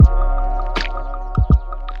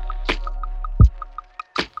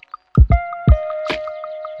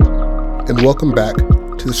and welcome back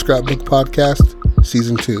to the Scrapbook Podcast,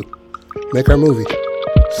 Season 2. Make our movie.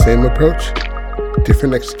 Same approach,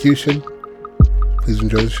 different execution. Please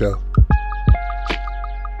enjoy the show.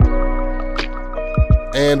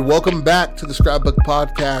 And welcome back to the Scrapbook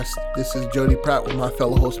Podcast. This is Jody Pratt with my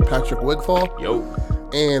fellow host, Patrick Wigfall. Yo.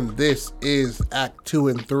 And this is Act 2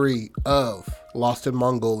 and 3 of Lost in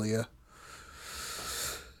Mongolia.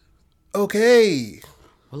 Okay.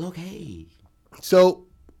 Well, okay. So,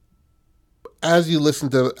 as you listen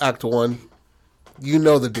to Act 1, you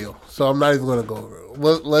know the deal. So I'm not even going to go over it.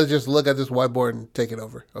 Let's just look at this whiteboard and take it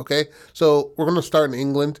over, okay? So we're going to start in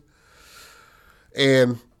England.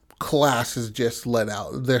 And class is just let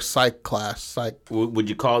out. Their psych class. Would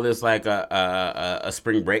you call this like a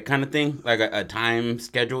spring break kind of thing? Like a time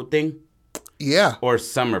scheduled thing? Yeah. Or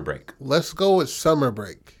summer break? Let's go with summer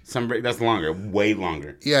break. Summer break, that's longer. Way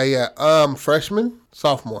longer. Yeah. Freshman?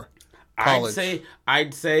 Sophomore? College.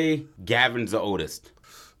 I'd say Gavin's the oldest.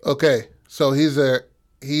 Okay, so he's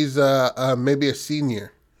maybe a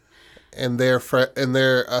senior, and they're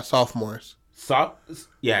sophomores.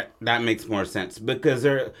 Yeah, that makes more sense because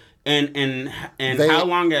they're and how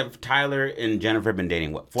long have Tyler and Jennifer been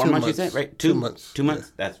dating? What, 4 months? You said, right? 2 months. 2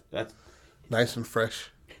 months. Yeah. That's nice and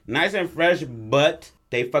fresh. Nice and fresh, but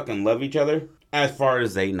they fucking love each other as far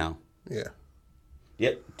as they know. Yeah.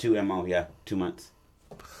 Yep. 2 MO. Yeah. 2 months.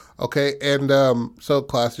 Okay, and so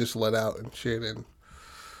class just let out and shit, and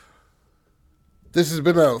this has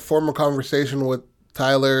been a former conversation with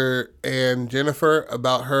Tyler and Jennifer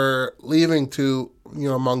about her leaving to,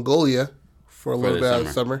 Mongolia for a little bit of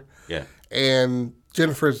the summer. Yeah. And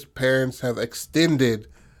Jennifer's parents have extended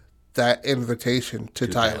that invitation to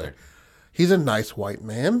Tyler. He's a nice white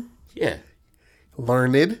man. Yeah.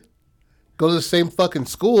 Learned. Go to the same fucking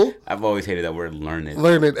school. I've always hated that word, learned.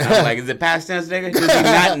 Learned. I'm like, is it past tense, nigga? Does he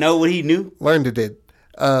not know what he knew? Learned it.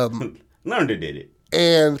 Learned it.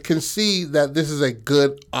 And can see that this is a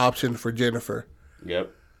good option for Jennifer.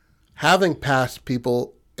 Yep. Having past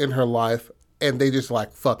people in her life, and they just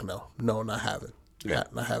like, fuck no, not having,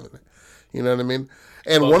 not having it. You know what I mean?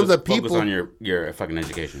 And one of the people focus on your fucking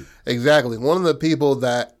education. Exactly. One of the people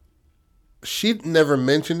that she never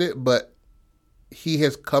mentioned it, but he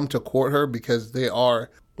has come to court her because they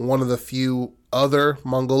are one of the few other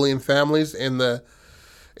Mongolian families in the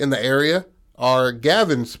area. Are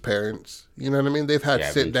Gavin's parents. You know what I mean? They've had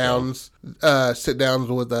sit downs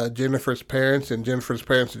with Jennifer's parents, and Jennifer's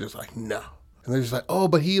parents are just like, no. And they're just like, oh,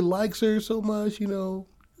 but he likes her so much, You know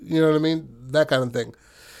what I mean? That kind of thing.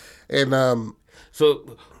 And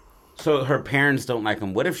so her parents don't like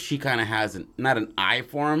him. What if she kind of has not an eye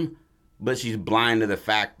for him, but she's blind to the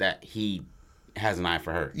fact that he has an eye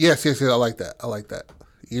for her? Yes. I like that.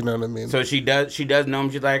 You know what I mean? So she does know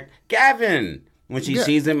him. She's like, Gavin. When she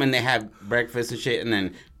sees him and they have breakfast and shit, and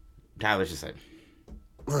then Tyler's just like,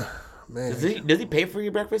 man, does he pay for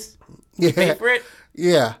your breakfast? Yeah, pay for it.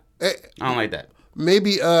 Yeah, I don't like that.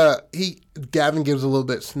 Maybe Gavin gives a little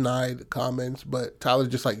bit snide comments, but Tyler's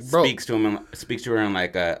just like, bro, speaks to her in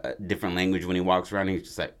like a different language when he walks around. He's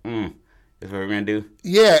just like, that's what we're gonna do.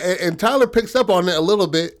 Yeah, and Tyler picks up on it a little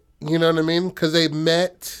bit. You know what I mean? Because they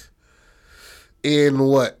met in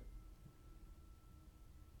what?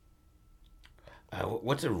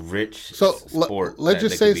 What's a rich sport? Let's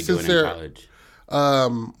just say since they're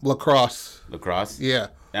lacrosse. Lacrosse? Yeah.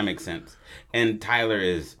 That makes sense. And Tyler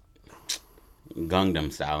is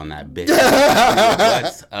Gangnam style in that bitch.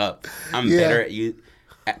 What's up? I'm better at you.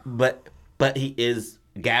 But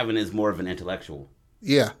Gavin is more of an intellectual.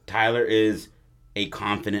 Yeah. Tyler is a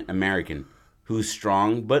confident American who's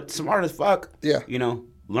strong but smart as fuck. Yeah.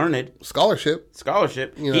 Learned. Scholarship.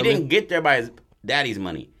 He didn't get there by his daddy's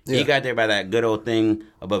money. Yeah. He got there by that good old thing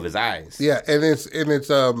above his eyes. Yeah, and it's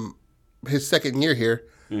his second year here,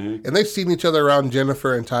 and they've seen each other around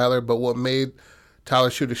Jennifer and Tyler. But what made Tyler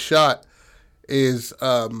shoot a shot is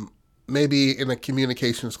maybe in a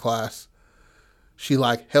communications class, she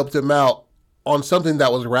helped him out on something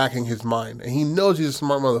that was racking his mind, and he knows he's a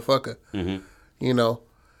smart motherfucker.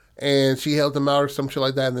 And she helped him out or some shit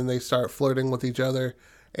like that, and then they start flirting with each other,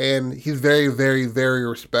 and he's very, very, very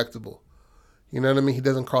respectable. You know what I mean? He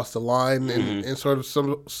doesn't cross the line in sort of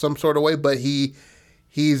some sort of way, but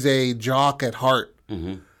he's a jock at heart.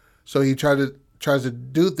 So he tries to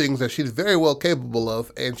do things that she's very well capable of,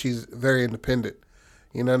 and she's very independent.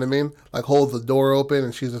 You know what I mean? Like hold the door open,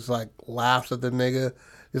 and she's just like laughs at the nigga.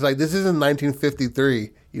 It's like, this isn't 1953.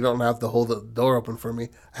 You don't have to hold the door open for me.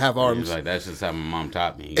 I have arms. He's like, that's just how my mom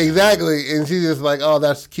taught me. Exactly. And she's just like, oh,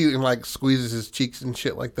 that's cute, and like squeezes his cheeks and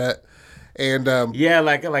shit like that. And yeah,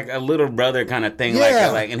 like a little brother kind of thing,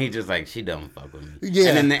 like, and he just like, she don't fuck with me, yeah,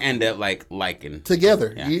 and then they end up like liking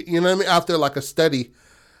together. Yeah. You know what I mean? After like a study,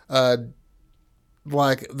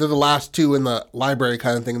 like they're the last two in the library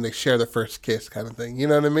kind of thing, and they share their first kiss kind of thing. You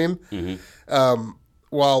know what I mean? Mm-hmm.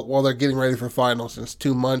 While they're getting ready for finals, it's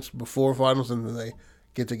 2 months before finals, and then they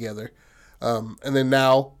get together. And then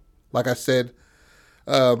now, like I said,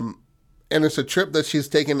 and it's a trip that she's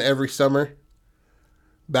taken every summer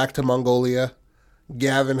back to Mongolia.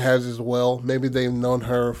 Gavin has as well. Maybe they've known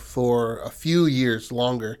her for a few years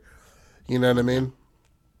longer. You know what I mean?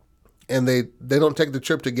 And they don't take the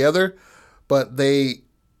trip together, but they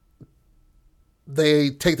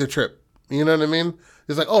take the trip. You know what I mean?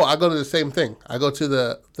 It's like, oh, I go to the same thing. I go to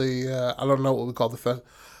the I don't know what we call the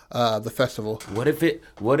festival. What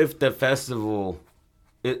if the festival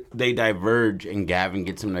they diverge and Gavin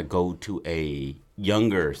gets him to go to a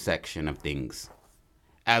younger section of things,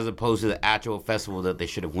 as opposed to the actual festival that they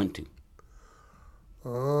should have went to?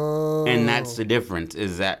 Oh. And that's the difference,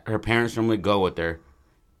 is that her parents normally go with her,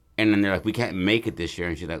 and then they're like, we can't make it this year,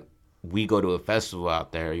 and she's like, we go to a festival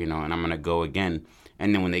out there, and I'm going to go again.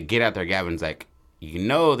 And then when they get out there, Gavin's like,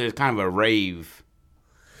 there's kind of a rave.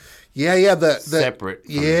 Yeah, the separate.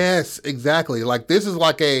 Yes, exactly. Like, this is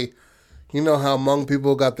like a, how Hmong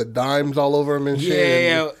people got the dimes all over them and shit.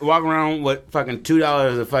 Yeah, walking around with fucking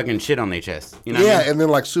 $2 of fucking shit on their chest. You know what I mean? And then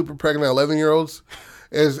like super pregnant 11-year-olds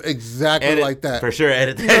is exactly like that. For sure,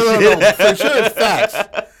 edit that No, for sure it's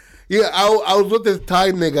facts. Yeah, I was with this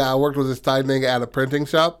Thai nigga. I worked with this Thai nigga at a printing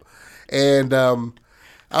shop. And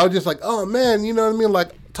I was just like, oh, man, you know what I mean?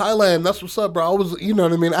 Like, Thailand, that's what's up, bro. I was, you know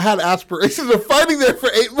what I mean? I had aspirations of fighting there for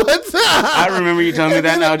 8 months. I remember you telling me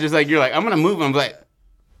that, and I was just like, you're like, I'm going to move. I'm like...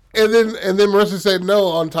 And then Marissa said no,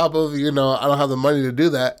 on top of, I don't have the money to do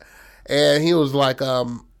that. And he was like, I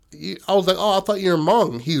was like, oh, I thought you were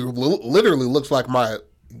Hmong. He literally looks like my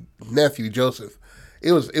nephew, Joseph.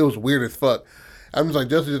 It was weird as fuck. I'm just like,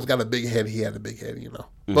 Joseph just got a big head. He had a big head,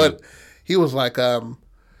 Mm-hmm. But he was like,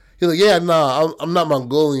 yeah, no, I'm not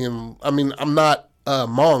Mongolian. I mean, I'm not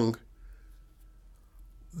Hmong.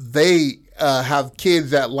 They have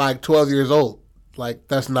kids at like 12 years old. Like,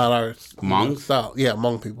 that's not our Hmong style. Yeah,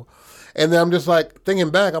 Hmong people. And then I'm just like, thinking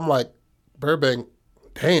back, I'm like, Burbank,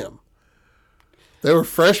 damn. They were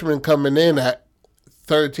freshmen coming in at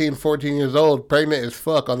 13, 14 years old, pregnant as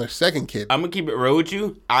fuck on their second kid. I'm going to keep it real with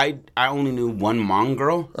you. I only knew one Hmong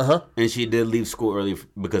girl, and she did leave school early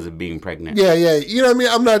because of being pregnant. Yeah. You know what I mean?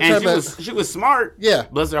 I'm not trying to... She was smart. Yeah.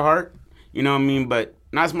 Bless her heart. You know what I mean? But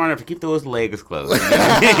not smart enough to keep those legs closed.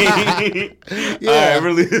 Yeah.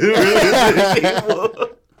 Really.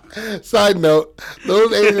 Side note,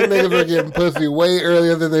 those Asian niggas are getting pussy way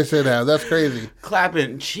earlier than they should have. That's crazy.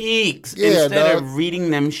 Clapping cheeks instead of reading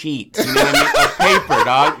them sheets. You know what I mean? A paper,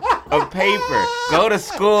 dog. A paper. Go to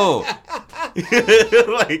school.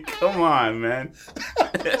 Like, come on, man.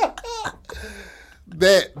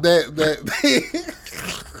 That.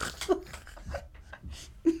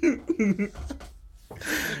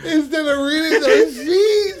 Instead of reading those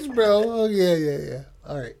sheets, bro. Oh, yeah.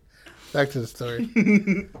 All right. Back to the story.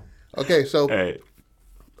 Okay, so... Right.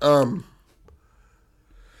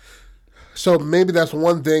 So maybe that's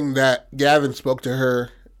one thing that Gavin spoke to her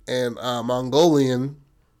in Mongolian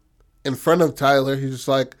in front of Tyler. He's just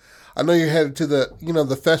like, I know you're headed to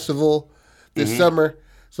the festival this summer.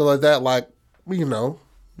 So like that, like,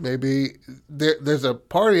 maybe there's a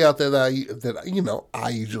party out there that I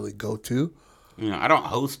usually go to. I don't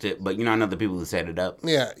host it, but I know the people who set it up.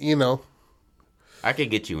 Yeah, I could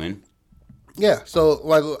get you in. Yeah, so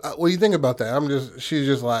like, what do you think about that? She's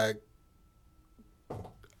just like,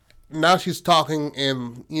 now she's talking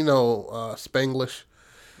in Spanglish.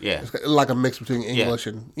 Yeah, it's like a mix between English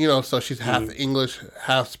and so she's half English,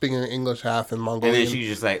 half speaking English, half in Mongolian. And then she's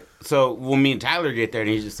just like, so when me and Tyler get there, and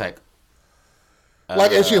he's just like,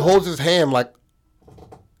 and she holds his hand, like,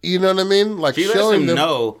 you know what I mean? Like, she lets him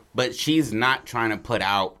know, but she's not trying to put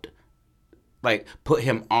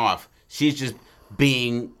him off. She's just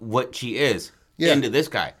being what she is. Yeah. Into this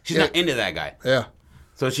guy. She's not into that guy. Yeah.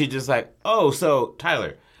 So she's just like, oh, so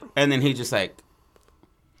Tyler. And then he's just like,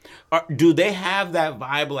 do they have that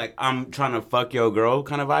vibe, like, I'm trying to fuck your girl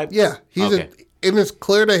kind of vibe? Yeah. And it's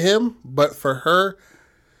clear to him, but for her,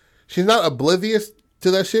 she's not oblivious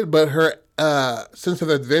to that shit, but her sense of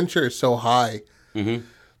adventure is so high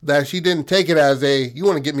that she didn't take it as you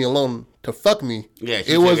want to get me alone to fuck me. Yeah,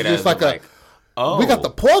 it was just like we got the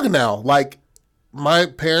plug now. Like, my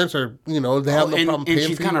parents are, they have no problem paying. And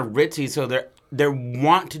she's kind of ritzy, so they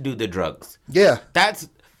want to do the drugs. Yeah.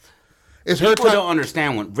 It's her time. People don't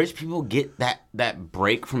understand when rich people get that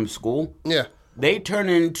break from school. Yeah. they turn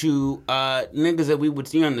into niggas that we would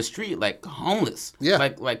see on the street, like homeless.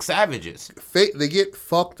 Yeah. Like savages. They get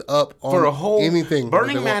fucked up on For a whole anything.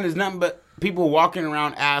 Burning Man is nothing but people walking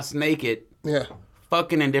around ass naked. Yeah.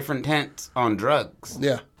 Fucking in different tents on drugs.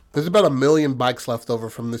 Yeah. There's about 1 million bikes left over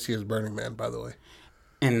from this year's Burning Man, by the way.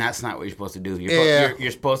 And that's not what you're supposed to do. You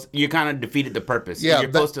kind of defeated the purpose. Yeah,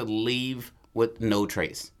 you're supposed to leave with no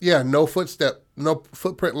trace. Yeah, no footprint left.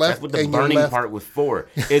 That's what the burning part was for.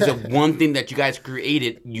 Is the one thing that you guys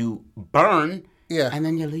created. You burn, and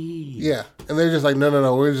then you leave. Yeah, and they're just like, no,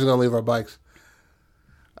 we're just gonna leave our bikes.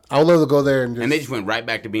 I would love to go there and just. And they just went right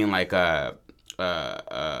back to being like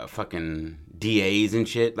fucking DAs and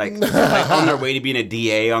shit. Like on their way to being a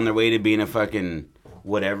DA, on their way to being a fucking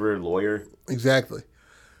whatever lawyer. Exactly.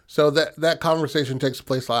 So that conversation takes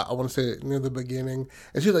place, I want to say, near the beginning.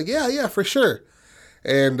 And she's like, yeah, for sure.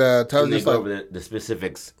 And Tyler's they just go like... over the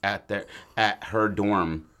specifics at her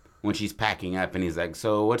dorm when she's packing up. And he's like,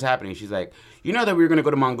 so what's happening? She's like, you know that we were going to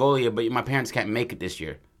go to Mongolia, but my parents can't make it this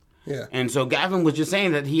year. Yeah. And so Gavin was just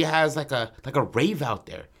saying that he has like a rave out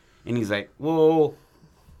there. And he's like, well,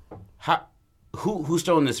 who's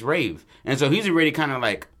throwing this rave? And so he's already kind of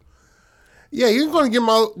like... Yeah, you're going to get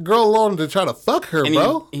my girl alone to try to fuck her, and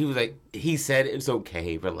bro. He was like, he said, it's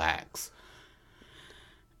okay, relax.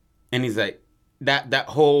 And he's like, that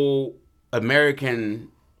whole American,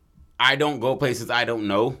 I don't go places I don't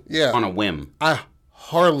know on a whim.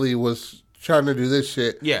 Harley was trying to do this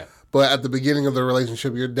shit. Yeah. But at the beginning of the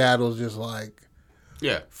relationship, your dad was just like,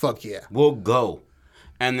 fuck yeah. We'll go.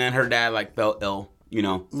 And then her dad like felt ill. You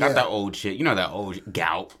know, got that old shit. You know that old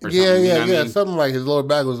gout or something. Yeah, you know what I mean? Something like his lower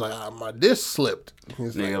back was like, my disc slipped.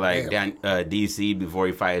 Nigga like DC before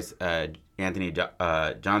he fights Anthony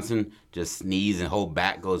Johnson, just sneeze and whole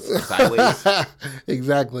back goes sideways.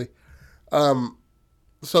 Exactly.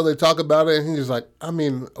 So they talk about it, and he's like, I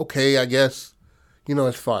mean, okay, I guess,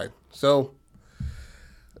 it's fine. So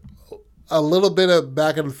a little bit of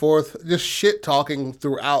back and forth, just shit talking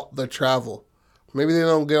throughout the travel. Maybe they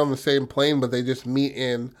don't get on the same plane, but they just meet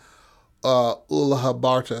in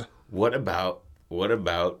Ulaanbaatar. What about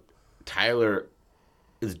Tyler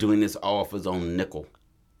is doing this all off his own nickel?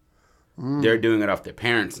 They're doing it off their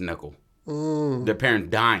parents' nickel. Their parents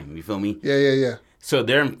dying, you feel me? Yeah. So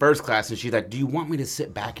they're in first class, and she's like, do you want me to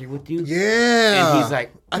sit back here with you? Yeah. And he's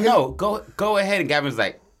like, no, go ahead. And Gavin's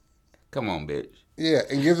like, come on, bitch. Yeah,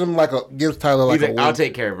 and gives Tyler like he's a like, I'll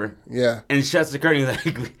take care of her. Yeah. And shuts the curtain. He's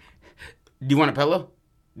like... Do you want a pillow?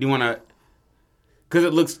 Do you want to... Because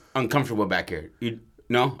it looks uncomfortable back here.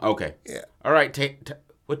 No? Okay. Yeah. All right.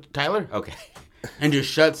 What? Tyler? Okay. And just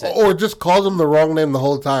shuts it. Or just calls him the wrong name the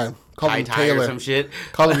whole time. Call him Taylor or some shit.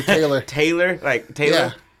 Call him Taylor. Taylor? Like Taylor?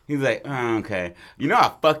 Yeah. He's like, oh, okay. You know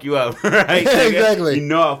I'll fuck you up, right? Exactly. You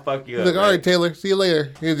know I'll fuck you up. He's like, all right, Taylor. See you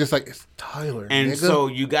later. He's just like, it's Tyler, And nigga. so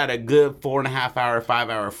you got a good 4.5 hour, 5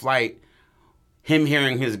 hour flight. Him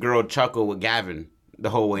hearing his girl chuckle with Gavin the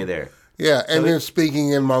whole way there. Yeah, and then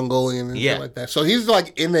speaking in Mongolian and shit like that. So he's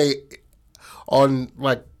like on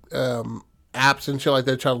apps and shit like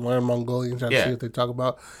that, trying to learn Mongolian, trying to see what they talk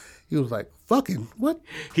about. He was like, fucking, what?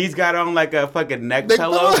 He's got on like a fucking neck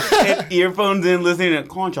pillow and earphones in, listening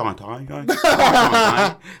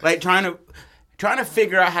to like trying to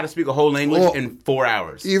figure out how to speak a whole language in 4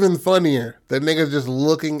 hours. Even funnier, the nigga's just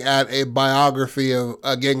looking at a biography of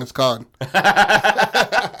Genghis Khan.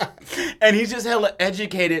 And he's just hella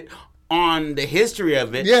educated on the history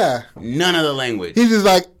of it. Yeah. None of the language. He's just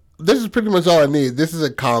like, this is pretty much all I need. This is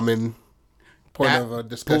a common point of a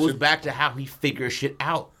discussion. Goes back to how he figures shit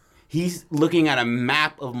out. He's looking at a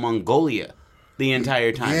map of Mongolia the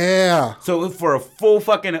entire time. Yeah. So for a full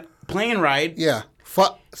fucking plane ride. Yeah.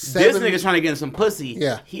 This nigga's trying to get in some pussy.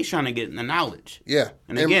 Yeah. He's trying to get in the knowledge. Yeah.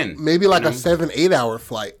 And again. Maybe like a 7-8 hour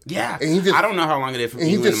flight. Yeah. And I don't know how long it is from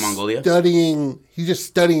England to Mongolia. He's just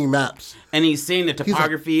studying maps. And he's seeing the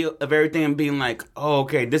topography of everything and being like, oh,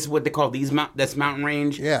 okay, this is what they call that's mountain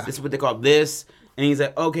range. Yeah. This is what they call this. And he's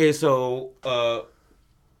like, okay, so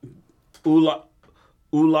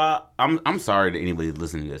I'm sorry to anybody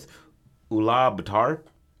listening to this. Ulaanbaatar,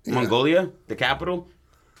 Mongolia, the capital.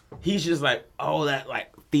 He's just like, oh, that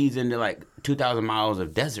like feeds into like 2,000 miles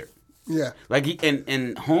of desert. Yeah. Like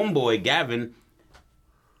and homeboy Gavin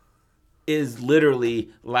is literally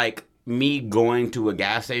like me going to a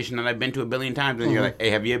gas station that I've been to a billion times, and you're like, hey,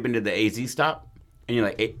 have you ever been to the AZ stop? And you're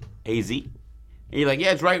like, hey, AZ? And you're like,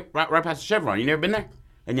 yeah, it's right past the Chevron. You never been there?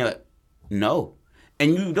 And you're like, no.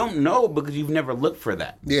 And you don't know because you've never looked for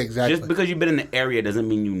that. Yeah, exactly. Just because you've been in the area doesn't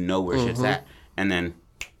mean you know where shit's at. And then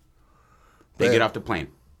they get off the plane.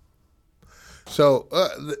 So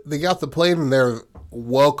they got off the plane and they're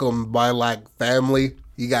welcomed by like family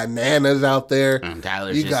You got nanas out there. And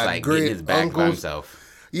Tyler's just like getting his back by himself.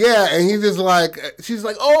 Yeah, and he's just like, she's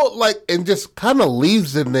like, oh, like, and just kind of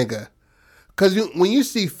leaves the nigga. Because when you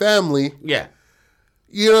see family, yeah,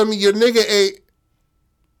 you know what I mean? Your nigga ain't,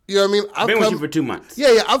 you know what I mean? I've been with you for 2 months.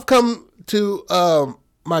 Yeah, I've come to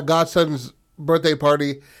my godson's birthday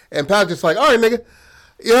party, and Pat's just like, all right, nigga.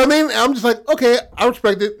 You know what I mean? And I'm just like, okay, I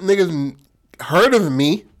respect it. Niggas heard of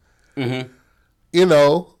me. Mm-hmm. You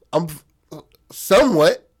know, I'm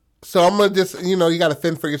somewhat. So I'm gonna just, you know, you gotta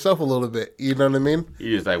fend for yourself a little bit. You know what I mean?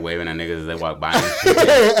 You just like waving at niggas as they walk by.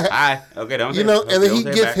 Hi, okay, don't. You know, and then he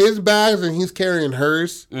gets his bags and he's carrying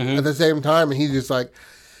hers at the same time, and he's just like,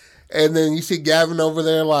 and then you see Gavin over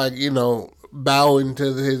there, like, you know, bowing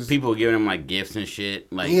to his people giving him like gifts and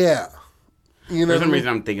shit. Like, yeah. You know, for some reason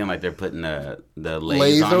I'm thinking like they're putting the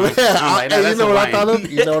Lays on them. Yeah, like, you know what I thought of?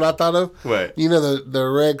 You know what I thought of? What? You know the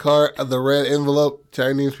red card, the red envelope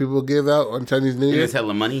Chinese people give out on Chinese New Year? It's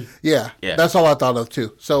hella money? Yeah. That's all I thought of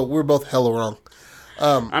too. So we're both hella wrong.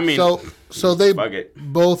 I mean, so they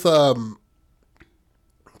both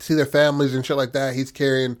see their families and shit like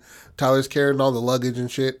that. Tyler's carrying all the luggage and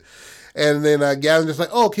shit. And then Gavin's just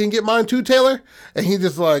like, oh, can you get mine too, Taylor? And he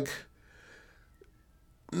just like,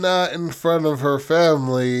 not in front of her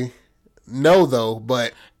family. No, though,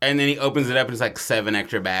 but... And then he opens it up and it's like 7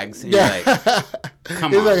 extra bags. And you're like,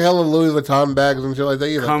 come on. It's like hella Louis Vuitton bags and shit like that.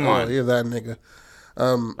 You're come like, on. Here's that nigga.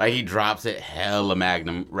 Like he drops it, hella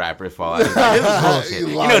Magnum wrappers fall out. He's like, this is bullshit.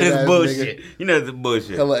 You know this bullshit. Nigga. You know this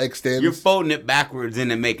bullshit. Hella extends. You're folding it backwards in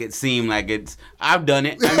to make it seem like it's... I've done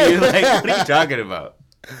it. I mean, like, what are you talking about?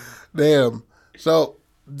 Damn. So,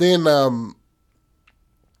 then...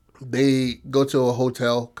 they go to a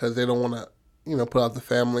hotel because they don't want to, you know, put out the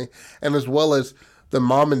family. And as well as the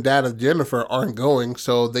mom and dad of Jennifer aren't going,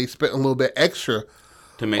 so they spent a little bit extra.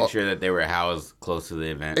 To make sure that they were housed close to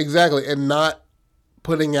the event. Exactly, and not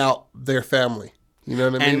putting out their family. You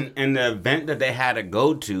know what I mean? And the event that they had to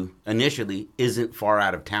go to initially isn't far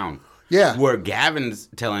out of town. Yeah. Where Gavin's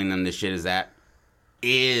telling them this shit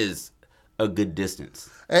is a good distance.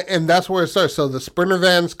 And that's where it starts. So the Sprinter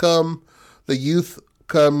vans come, the youth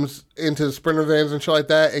comes into the Sprinter vans and shit like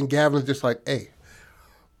that, and Gavin's just like, hey,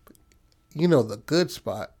 you know the good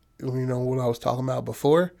spot, you know what I was talking about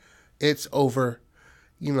before? It's over,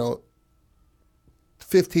 you know,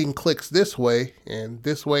 15 clicks this way, and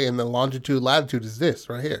the longitude, latitude is this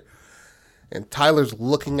right here. And Tyler's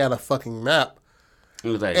looking at a fucking map,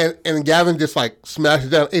 like, and Gavin just like smashes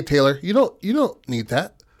down, hey, Taylor, you don't need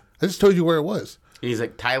that. I just told you where it was. He's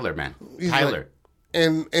like, Tyler, man. Tyler.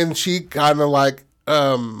 Like, and she kind of like,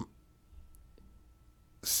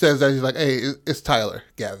 says that he's like, hey, it's Tyler,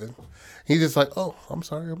 Gavin. He's just like, oh, I'm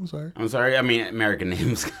sorry. I mean, American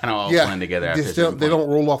names kind of all blend together. After they don't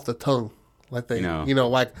roll off the tongue like they, you know,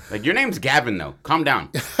 like your name's Gavin though. Calm down.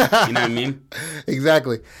 You know what I mean?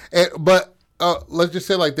 Exactly. But let's just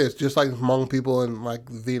say like this: just like Hmong people and like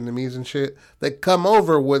Vietnamese and shit, they come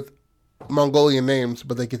over with Mongolian names,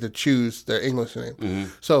 but they get to choose their English name. Mm-hmm.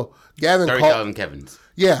 So Gavin 30,000 Kevins.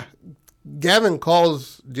 Yeah. Gavin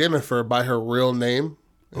calls Jennifer by her real name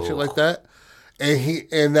and shit like that.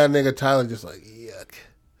 And that nigga Tyler just like, yuck.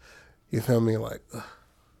 You feel me? Like,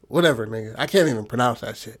 whatever, nigga. I can't even pronounce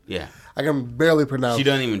that shit. Yeah. I can barely pronounce it. She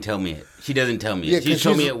doesn't even tell me it. She doesn't tell me it. She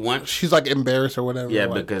told me it once. She's like embarrassed or whatever. Yeah,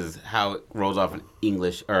 like, because how it rolls off in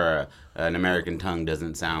English or an American tongue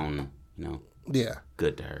doesn't sound, you know,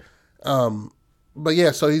 good to her. But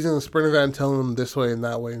yeah, so he's in the Sprinter van telling him this way and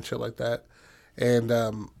that way and shit like that.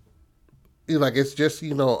 And he's like, it's just,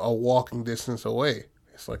 you know, a walking distance away.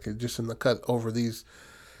 It's like it's just in the cut over these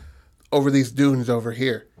dunes over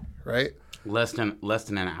here, right? Less than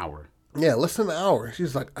an hour. Yeah, less than an hour.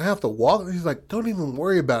 She's like, I have to walk. He's like, don't even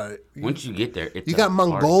worry about it. Once you get there, you got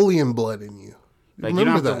Mongolian blood in you. Like, you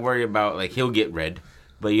don't have to worry about, like, he'll get red.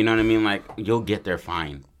 But you know what I mean? Like, you'll get there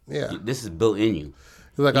fine. Yeah. This is built in you.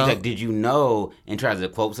 He's like, did you know? And tries to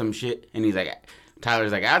quote some shit. And he's like,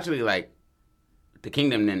 Tyler's like, actually, like, the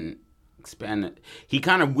kingdom didn't expand it. He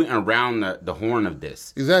kind of went around the horn of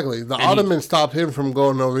this. Exactly. The Ottomans stopped him from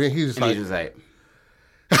going over here. He's just like.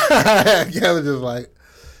 Gavin's just like,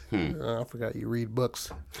 I forgot you read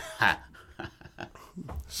books.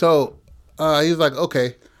 So he's like,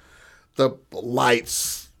 okay, the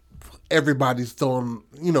lights, everybody's throwing,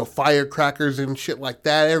 you know, firecrackers and shit like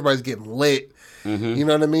that. Everybody's getting lit. Mm-hmm. You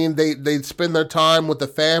know what I mean? They spend their time with the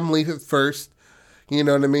family first. You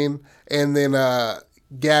know what I mean? And then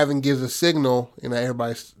Gavin gives a signal, you know,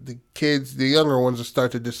 the kids, the younger ones will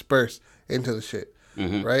start to disperse into the shit,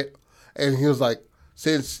 right? And he was like,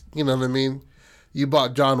 since, you know what I mean, you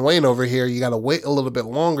brought John Wayne over here, you got to wait a little bit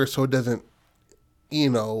longer so it doesn't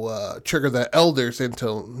trigger the elders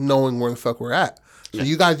into knowing where the fuck we're at. So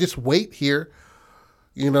you guys just wait here,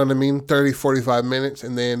 you know what I mean, 30, 45 minutes,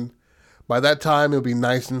 and then by that time it'll be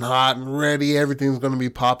nice and hot and ready. Everything's going to be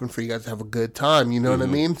popping for you guys to have a good time, you know what I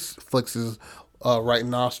mean? Flicks his right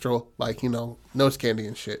nostril, like, nose candy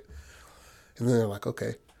and shit. And then they're like,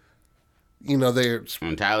 okay.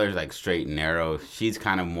 When Tyler's like straight and narrow, she's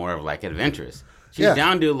kind of more of like adventurous. She's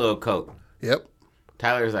down to do a little coke. Yep.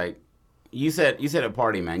 Tyler's like, you said a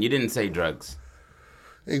party, man. You didn't say drugs.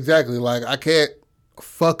 Exactly. Like, I can't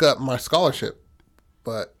fuck up my scholarship,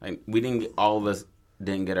 but like all of us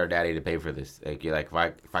didn't get our daddy to pay for this. Like, you're like,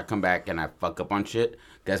 if I come back and I fuck up on shit,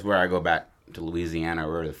 guess where I go back to Louisiana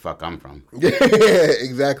or where the fuck I'm from. Yeah,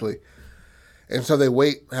 exactly. And so they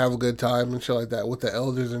wait, have a good time and shit like that with the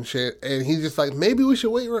elders and shit. And he's just like, maybe we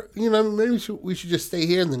should wait. Maybe we should just stay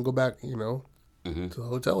here and then go back, to the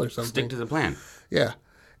hotel or something. Stick to the plan. Yeah.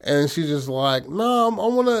 And she's just like, no, I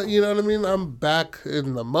want to, you know what I mean? I'm back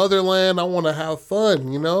in the motherland. I want to have fun,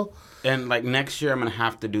 And like next year, I'm going to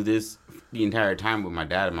have to do this the entire time with my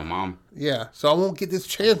dad and my mom. Yeah. So I won't get this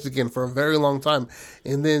chance again for a very long time.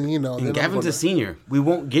 And then, And Gavin's a senior. We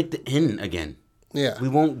won't get the in again. Yeah. We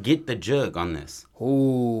won't get the jug on this.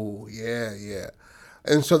 Oh, yeah, yeah.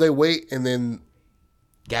 And so they wait, and then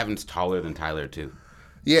Gavin's taller than Tyler, too.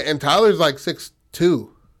 Yeah, and Tyler's like 6'2".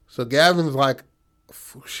 So Gavin's like,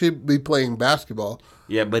 should be playing basketball.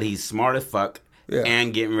 Yeah, but he's smart as fuck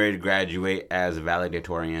and getting ready to graduate as a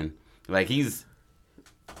valedictorian. Like, he's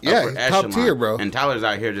he's top tier, bro. And Tyler's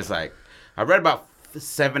out here just like, I read about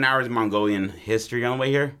 7 hours of Mongolian history on the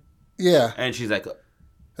way here. Yeah. And she's like,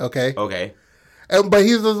 okay. But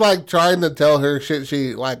he's just like trying to tell her shit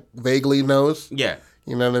she like vaguely knows. Yeah.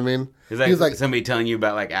 You know what I mean? He's like somebody telling you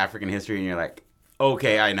about like African history and you're like,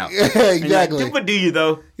 okay, I know. Yeah, exactly. Like, but do you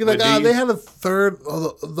though? You're like, they had a third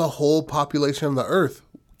of the whole population of the earth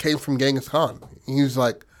came from Genghis Khan. And he's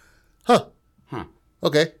like, huh.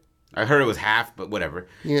 Okay. I heard it was half, but whatever.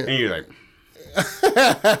 Yeah. And you're like,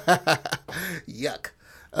 yuck.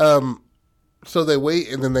 So they wait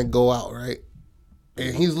and then they go out, right?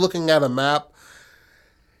 And he's looking at a map.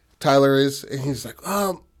 Tyler is, and he's like,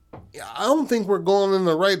 I don't think we're going in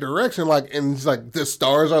the right direction. Like, and he's like, the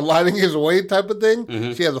stars are lighting his way type of thing.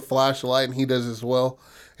 Mm-hmm. She has a flashlight, and he does as well.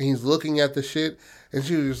 And he's looking at the shit, and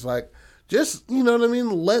she was just like, you know what I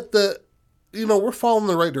mean? Let we're following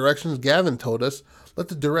the right directions. Gavin told us, let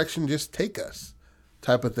the direction just take us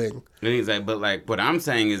type of thing. And he's like, but like, what I'm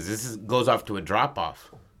saying is this goes off to a drop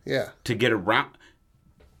off. Yeah. To get around.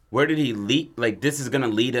 Where did he lead? Like, this is going to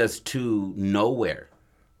lead us to nowhere.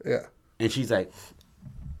 Yeah. And she's like,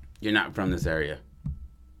 you're not from this area.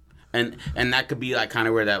 And that could be like kind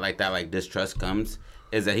of where that distrust comes,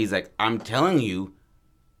 is that he's like, I'm telling you,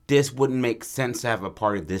 this wouldn't make sense to have a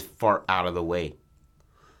party this far out of the way.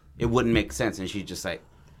 It wouldn't make sense. And she's just like,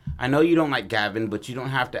 I know you don't like Gavin, but you don't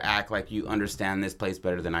have to act like you understand this place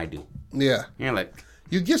better than I do. Yeah. And you're like,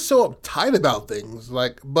 you get so uptight about things,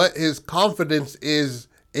 but his confidence is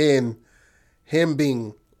in him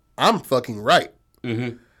being, I'm fucking right.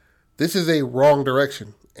 Mm-hmm. This is a wrong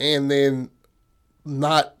direction. And then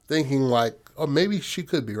not thinking like, oh, maybe she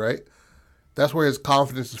could be right. That's where his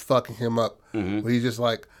confidence is fucking him up. Mm-hmm. Where he's just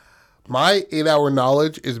like, my 8-hour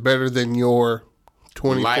knowledge is better than your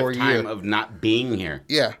 24 lifetime of not being here.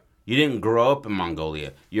 Yeah. You didn't grow up in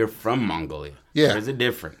Mongolia. You're from Mongolia. Yeah. There's a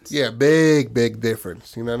difference. Yeah, big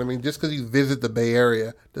difference. You know what I mean? Just because you visit the Bay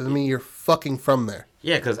Area doesn't mean you're fucking from there.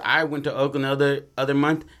 Yeah, because I went to Oakland other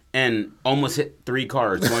month and almost hit 3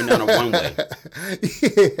 cars going down a one-way.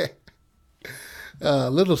 Yeah.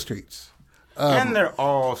 Little streets. And they're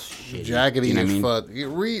all shitty. Jaggedy you know as fuck.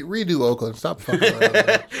 Redo Oakland. Stop fucking around with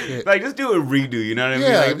that shit. Like, just do a redo, you know what I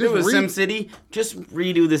mean? Yeah, like, if it was Sim City, just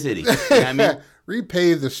redo the city. You know what I mean?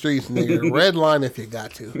 Repave the streets, nigga. Red line if you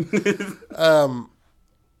got to.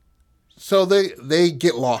 So they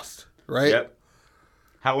get lost, right? Yep.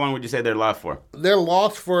 How long would you say they're lost for? They're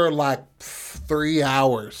lost for like 3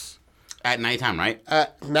 hours. At nighttime, right?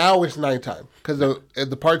 Now it's nighttime because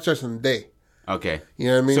the party starts in the day. Okay. You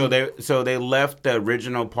know what I mean? So they left the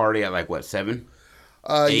original party at like what, 7?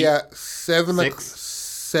 8? Yeah, 7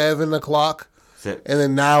 o'clock. And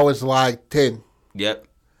then now it's like 10. Yep.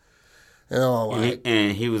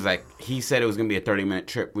 And he was like, he said it was gonna be a 30-minute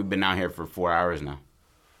trip. We've been out here for 4 hours now.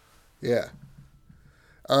 Yeah.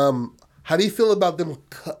 How do you feel about them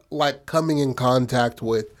coming in contact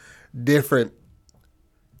with different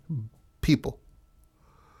people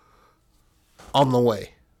on the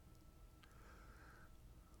way?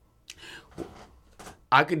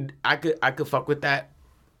 I could fuck with that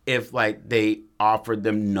if like they offered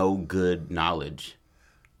them no good knowledge.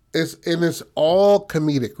 It's all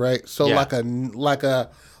comedic, right? So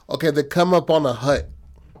okay, they come up on a hut,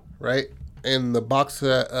 right? And the box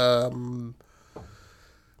that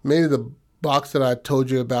maybe the box that I told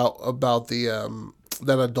you about the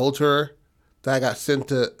that adulterer that got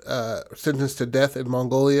sentenced to death in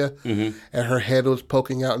Mongolia, and her head was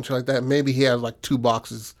poking out and shit like that. Maybe he has like 2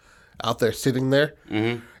 boxes out there sitting there,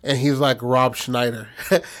 and he's like Rob Schneider,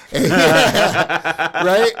 right?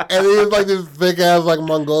 And he has like this thick ass like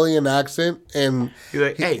Mongolian accent, and he's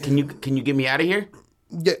like, "Hey, can you get me out of here?"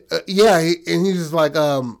 Yeah, and he's just like,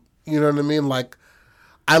 you know what I mean? Like,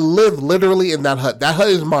 I live literally in that hut. That hut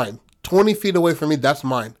is mine. 20 feet away from me, that's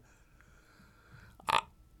mine.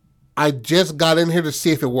 I just got in here to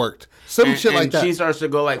see if it worked. Shit like that. And she starts to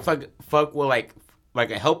go like, fuck, well, like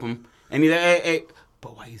I help him. And he's like, hey,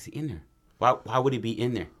 but why is he in there? Why would he be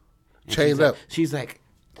in there? Chained up. She's like,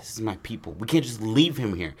 this is my people. We can't just leave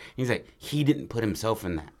him here. And he's like, he didn't put himself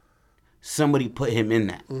in that. Somebody put him in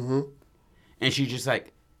that. Mm-hmm. And she's just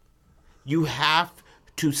like, you have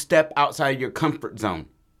to step outside your comfort zone.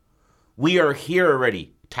 We are here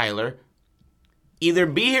already, Tyler. Either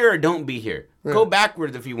be here or don't be here. Yeah. Go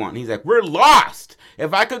backwards if you want. And he's like, we're lost.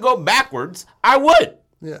 If I could go backwards, I would.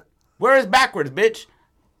 Yeah. Where is backwards, bitch?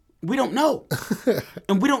 We don't know.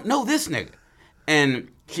 And we don't know this nigga.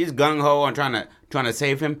 And she's gung-ho on trying to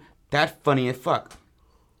save him. That's funny as fuck.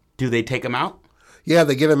 Do they take him out? Yeah,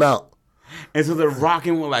 they get him out. And so they're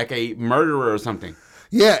rocking with like a murderer or something.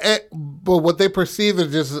 Yeah, but what they perceive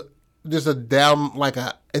is just a damn, like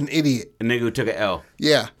an idiot. A nigga who took an L.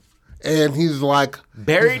 Yeah. And he's like...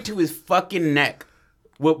 buried to his fucking neck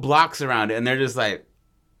with blocks around it. And they're just like...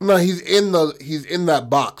 No, he's in that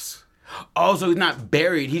box. Oh, so he's not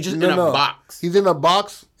buried. He's just in a box. He's in a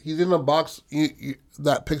box. He's in a box.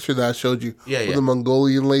 That picture that I showed you. Yeah, with the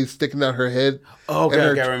Mongolian lady sticking out her head. Oh,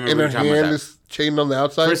 okay, I remember. And her hand is chained on the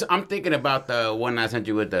outside. First, I'm thinking about the one I sent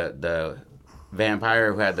you with the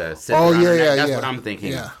vampire who had the... yeah. That's what I'm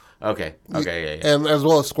thinking. Yeah. Okay, yeah. And as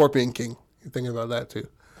well as Scorpion King. You're thinking about that, too.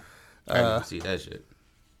 I didn't see that shit.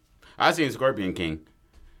 I seen Scorpion King.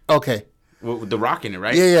 Okay. With the rock in it,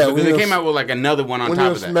 right? Yeah. Because they came out with like another one on top of that. When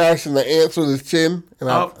he was smashing the ants with his chin. And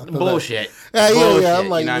bullshit. Bullshit. I'm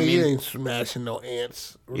like, you know what I mean? You ain't smashing no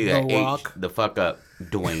ants. You no got rock. the fuck up,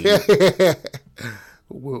 Dwayne.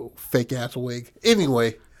 Fake ass wig.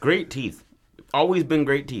 Anyway. Great teeth. Always been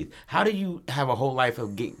great teeth. How do you have a whole life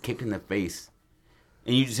of getting kicked in the face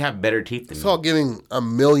and you just have better teeth than me? It's all getting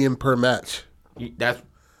 $1 million per match. That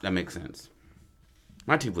makes sense.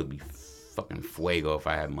 My teeth would be fucking fuego if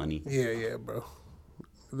I had money. Yeah, bro.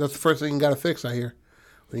 That's the first thing you gotta fix, I hear.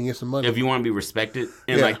 When you get some money. If you want to be respected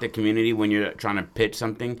in like the community when you're trying to pitch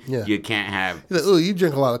something, you can't have... Like, ooh, you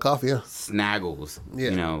drink a lot of coffee, huh? Snaggles. Yeah.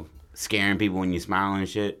 You know, scaring people when you smile and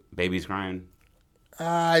shit. Babies crying.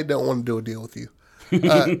 I don't want to do a deal with you.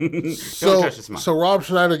 So Rob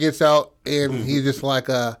Schneider gets out and he's just like,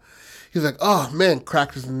 he's like, oh man,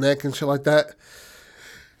 cracks his neck and shit like that.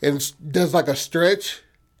 And does like a stretch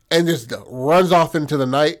and just runs off into the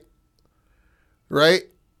night. Right?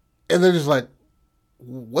 And they're just like,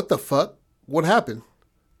 what the fuck? What happened?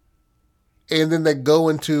 And then they go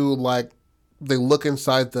into like, they look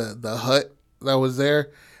inside the hut that was there.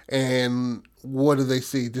 And what do they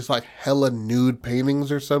see? Just like hella nude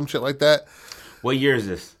paintings or some shit like that. What year is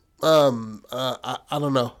this? I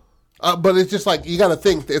don't know. But it's just like, you got to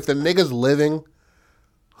think, if the nigga's living,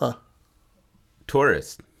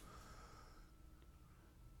 Tourists.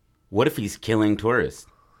 What if he's killing tourists?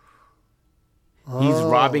 He's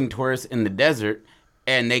robbing tourists in the desert,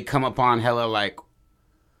 and they come upon hella, like,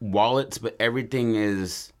 wallets, but everything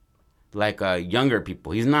is, like, younger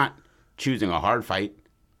people. He's not choosing a hard fight.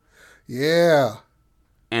 Yeah.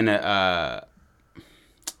 And,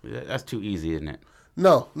 that's too easy, isn't it?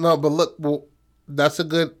 No, but look, well, that's a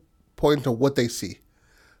good point to what they see.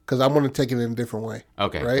 Because I'm going to take it in a different way.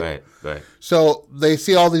 Okay, right? Go ahead. So they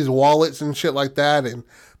see all these wallets and shit like that, and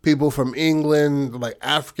people from England, like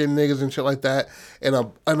African niggas and shit like that, and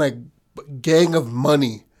a gang of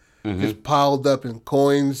money is piled up in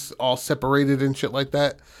coins, all separated and shit like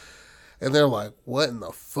that. And they're like, what in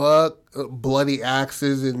the fuck? Bloody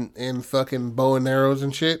axes and fucking bow and arrows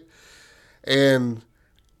and shit. And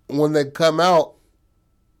when they come out,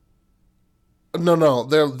 no,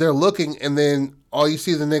 they're looking, and then all you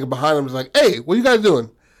see is the nigga behind them is like, hey, what you guys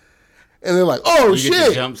doing? And they're like, oh, shit. You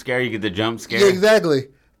get the jump scare. Yeah, exactly.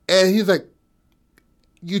 And he's like,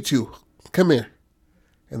 you two, come here.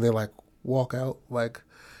 And they like walk out, like,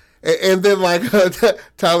 and then like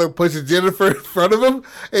Tyler pushes Jennifer in front of him,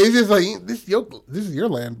 and he's just like, this is your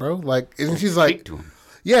land, bro. Like, and she's like, to him.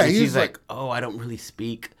 Yeah, and she's like, oh, I don't really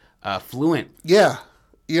speak fluent. Yeah.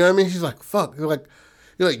 You know what I mean? She's like, fuck. You're like,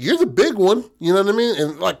 you're the big one. You know what I mean?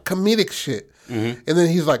 And like comedic shit. Mm-hmm. And then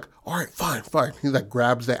he's like, all right, fine. He like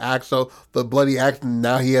grabs the axe, so the bloody axe, and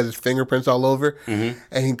now he has his fingerprints all over. Mm-hmm.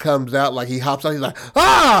 And he comes out, like he hops out, he's like,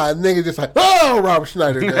 and nigga just like, oh, Robert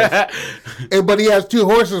Schneider does. But he has 2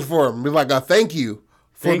 horses for him. He's like, thank you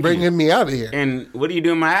for bringing me out of here. And what do you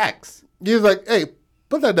do with my axe? He's like, hey,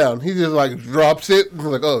 put that down. He just like drops it and he's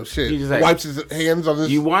like, oh shit. He like, wipes his hands on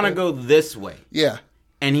this. You want to go this way. Yeah.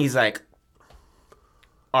 And he's like,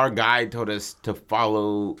 our guide told us to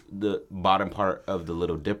follow the bottom part of the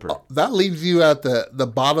Little Dipper. That leaves you at the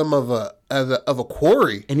bottom of a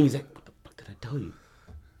quarry. And he's like, what the fuck did I tell you?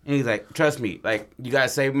 And he's like, trust me, like, you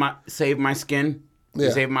guys save my skin,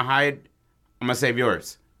 you save my hide, I'm gonna save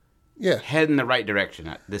yours. Yeah. Head in the right direction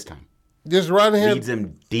at this time. Just run him. Leads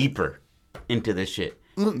him deeper into this shit,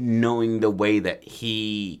 knowing the way that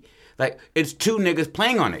he, like, it's 2 niggas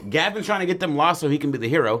playing on it. Gavin's trying to get them lost so he can be the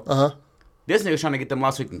hero. Uh-huh. This nigga's trying to get them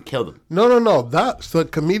lost so he can kill them. No. That's the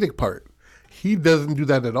comedic part. He doesn't do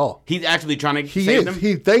that at all. He's actually trying to save them?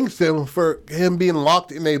 He thanks him for him being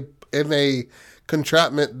locked in a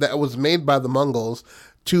contraption that was made by the Mongols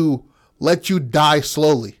to let you die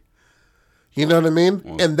slowly. You know what I mean?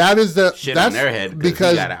 Well, and that is the... Shit on their head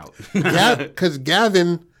because he got out. Because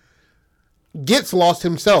Gavin gets lost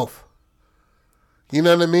himself. You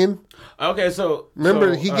know what I mean? Okay, so...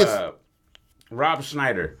 Remember, he gets... Rob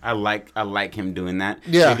Schneider, I like him doing that.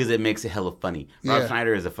 Yeah. Because it makes it hella funny. Rob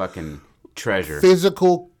Schneider is a fucking treasure.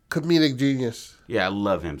 Physical comedic genius. Yeah, I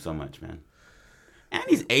love him so much, man. And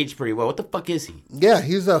he's aged pretty well. What the fuck is he? Yeah,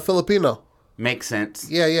 he's a Filipino. Makes sense.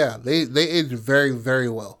 Yeah. They age very, very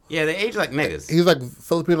well. Yeah, they age like niggas. He's like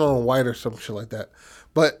Filipino and white or some shit like that.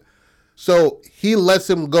 But, so, he lets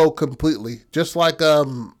him go completely. Just like,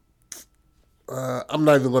 I'm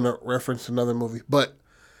not even going to reference another movie, but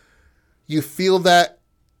you feel that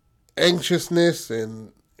anxiousness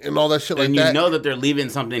and all that shit like that. And you know that they're leaving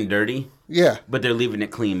something dirty. Yeah. But they're leaving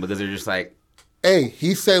it clean because they're just like... Hey,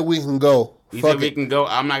 he said we can go. He said we can go.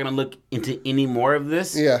 I'm not going to look into any more of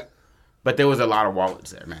this. Yeah. But there was a lot of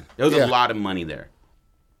wallets there, man. There was a lot of money there.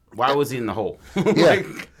 Why was he in the hole? Yeah.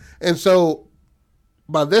 And so,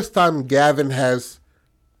 by this time, Gavin has...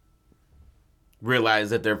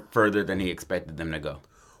 realized that they're further than he expected them to go.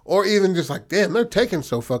 Or even just like, damn, they're taking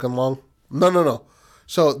so fucking long. No.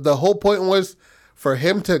 So the whole point was for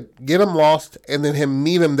him to get him lost and then him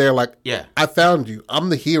meet him there like, yeah, I found you. I'm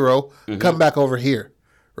the hero. Mm-hmm. Come back over here.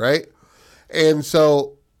 Right? And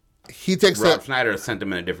so he takes Rob Schneider sent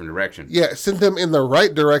him in a different direction. Yeah, sent them in the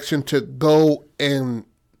right direction to go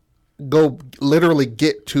literally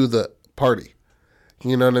get to the party.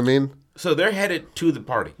 You know what I mean? So they're headed to the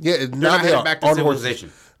party. Yeah, they're not headed back to civilization.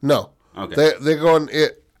 Horses. No. Okay. They're going...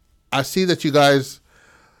 I see that you guys,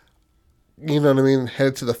 you know what I mean,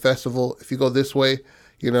 head to the festival. If you go this way,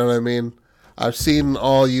 you know what I mean. I've seen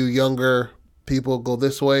all you younger people go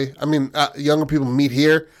this way. I mean, younger people meet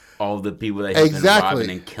here. All the people that he's been robbing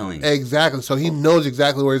and killing. Exactly. So he knows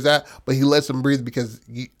exactly where he's at, but he lets him breathe because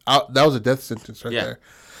that was a death sentence right there.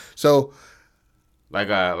 So... Like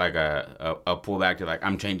a pullback to like,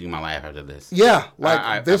 I'm changing my life after this. Yeah. Like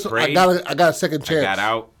I got a second chance. I got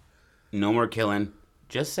out. No more killing.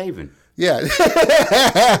 Just saving. Yeah.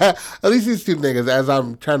 At least these 2 niggas as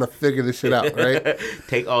I'm trying to figure this shit out, right?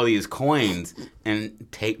 Take all these coins and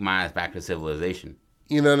take my ass back to civilization.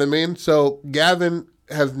 You know what I mean? So Gavin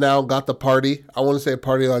has now got the party. I want to say a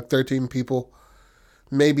party of like 13 people,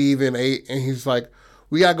 maybe even 8. And he's like,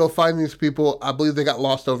 we got to go find these people. I believe they got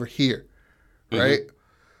lost over here, right?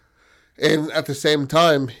 Mm-hmm. And at the same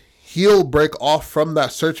time, he'll break off from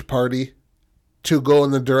that search party to go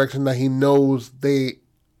in the direction that he knows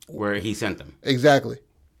where he sent them. Exactly.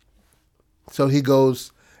 So he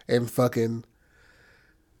goes and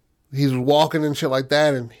he's walking and shit like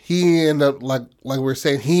that, and he end up like we're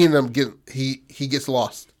saying, he gets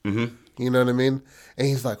lost. Mm-hmm. You know what I mean? And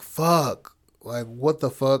he's like, fuck, like what the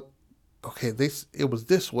fuck? Okay, it was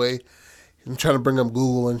this way. I'm trying to bring up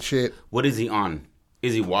Google and shit. What is he on?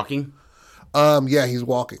 Is he walking? Yeah, he's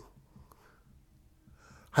walking.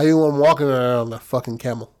 How you want him walking around on a fucking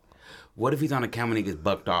camel? What if he's on a camel and he gets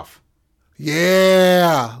bucked off?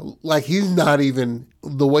 Yeah. Like, he's not even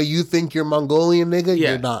the way you think you're Mongolian, nigga.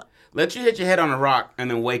 Yeah. You're not. Let you hit your head on a rock and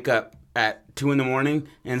then wake up at 2 a.m.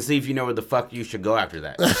 and see if you know where the fuck you should go after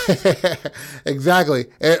that. Exactly.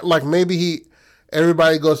 Like, maybe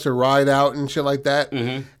everybody goes to ride out and shit like that,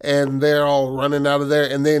 mm-hmm. and they're all running out of there,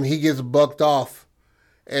 and then he gets bucked off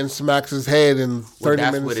and smacks his head, and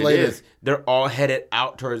 30 minutes later. It is. They're all headed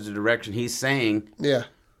out towards the direction he's saying. Yeah.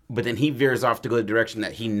 But then he veers off to go the direction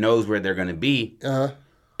that he knows where they're going to be. Uh-huh.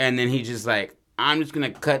 And then he's just like, I'm just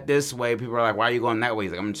going to cut this way. People are like, why are you going that way?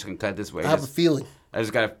 He's like, I'm just going to cut this way. I have a feeling. I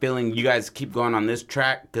just got a feeling you guys keep going on this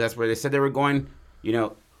track because that's where they said they were going. You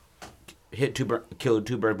know, kill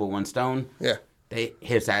two birds with one stone. Yeah. They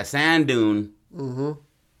hit that sand dune. Mm-hmm.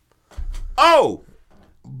 Oh!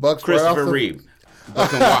 Bucks Christopher right Reeve.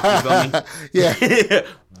 Buck and walk, you feel me? Yeah.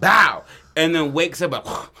 Bow! And then wakes up,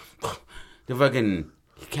 the fucking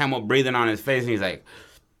camel breathing on his face, and he's like,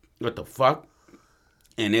 what the fuck?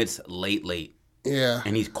 And it's late. Yeah.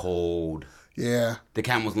 And he's cold. Yeah. The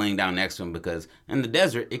camel's laying down next to him because in the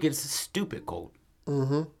desert, it gets stupid cold.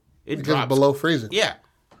 Mm-hmm. It drops below freezing. Yeah.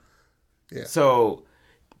 Yeah. So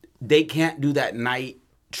they can't do that night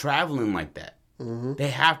traveling like that. Mm-hmm. They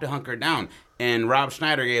have to hunker down. And Rob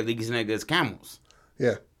Schneider gave these niggas camels.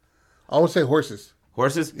 Yeah. I would say horses.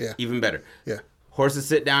 Horses? Yeah. Even better. Yeah. Horses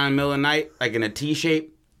sit down in the middle of the night, like in a T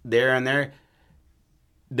shape, there and there.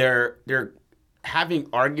 They're having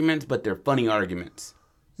arguments, but they're funny arguments.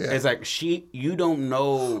 Yeah. It's like you don't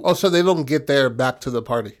know. Oh, so they don't get there back to the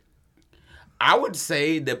party. I would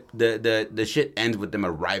say the shit ends with them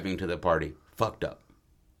arriving to the party fucked up.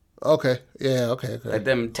 Okay. Yeah. Okay. Like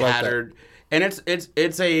them tattered, like and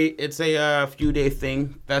it's a few day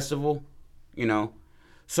thing festival, you know.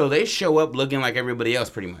 So they show up looking like everybody else,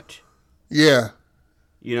 pretty much. Yeah.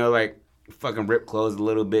 You know, like fucking ripped clothes a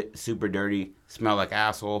little bit, super dirty, smell like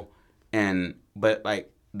asshole, but like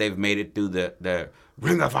they've made it through the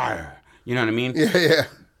ring of fire. You know what I mean? Yeah.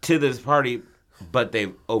 To this party, but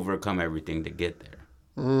they've overcome everything to get there.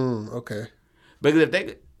 Okay. Because if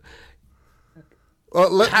they,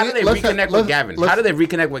 how do they reconnect with Gavin? How do they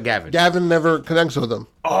reconnect with Gavin? Gavin never connects with them.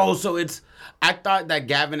 Oh, so I thought that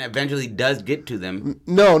Gavin eventually does get to them.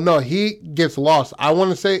 No, he gets lost. I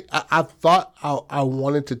want to say, I thought I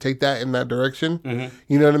wanted to take that in that direction. Mm-hmm.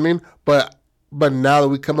 You know what I mean? But now that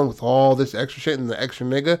we come in with all this extra shit and the extra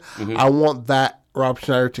nigga, mm-hmm. I want that Rob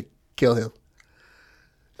Schneider to kill him.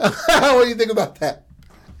 What do you think about that?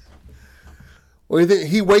 What do you think?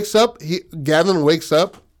 He wakes up, Gavin wakes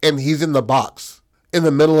up, and he's in the box in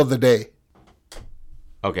the middle of the day.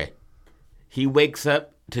 Okay. He wakes up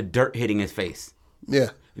to dirt hitting his face.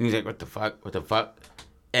 Yeah. And he's like, what the fuck?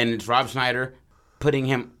 And it's Rob Schneider putting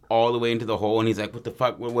him all the way into the hole, and he's like, what the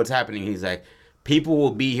fuck? What's happening? He's like, people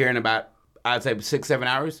will be here in about, I'd say 6-7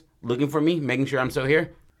 hours looking for me, making sure I'm still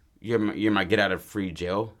here. You're my get out of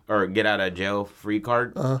jail free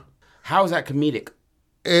card. Uh-huh. How is that comedic?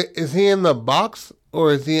 Is he in the box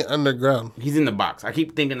or is he underground? He's in the box. I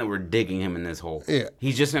keep thinking that we're digging him in this hole. Yeah.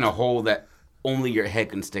 He's just in a hole that only your head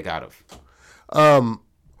can stick out of.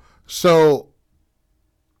 So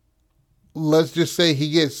let's just say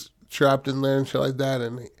he gets trapped in there and shit like that,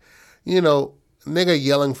 and nigga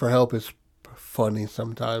yelling for help is funny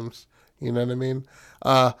sometimes. You know what I mean?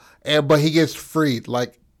 But he gets freed.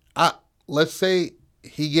 Like, let's say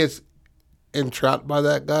he gets entrapped by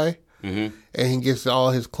that guy, mm-hmm. and he gets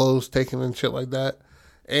all his clothes taken and shit like that,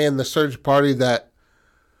 and the search party that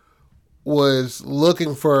was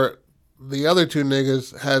looking for the other two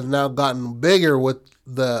niggas has now gotten bigger with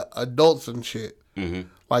the adults and shit. Mm-hmm.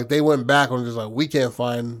 Like, they went back and just like, we can't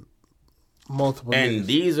find multiple and niggas.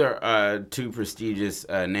 These are two prestigious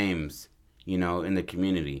names, in the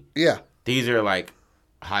community. Yeah. These are like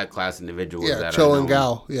high-class individuals. Yeah, that Cho are and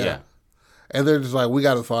Gal. Yeah. And they're just like, we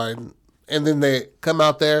got to find. And then they come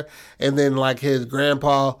out there, and then like his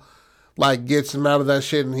grandpa like gets him out of that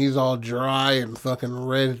shit, and he's all dry and fucking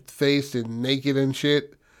red-faced and naked and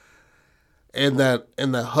shit. And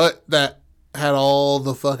the hut that had all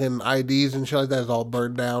the fucking IDs and shit like that is all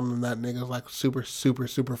burned down, and that nigga's like super, super,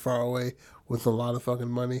 super far away with a lot of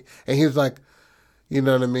fucking money. And he's like, you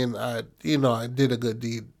know what I mean? I did a good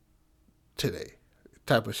deed today,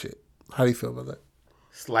 type of shit. How do you feel about that?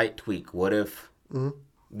 Slight tweak. What if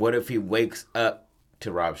he wakes up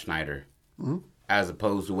to Rob Schneider, as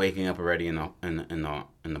opposed to waking up already in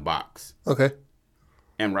the box? Okay.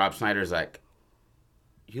 And Rob Schneider's like,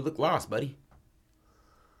 "You look lost, buddy."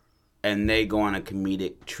 And they go on a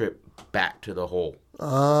comedic trip back to the hole.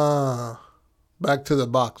 Back to the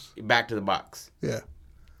box. Back to the box. Yeah.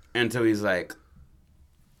 And so he's like,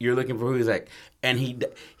 you're looking for who? He's like, and he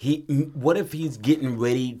what if he's getting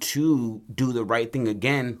ready to do the right thing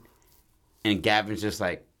again, and Gavin's just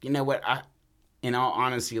like, you know what, in all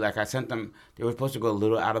honesty, like, I sent them, they were supposed to go a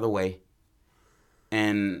little out of the way,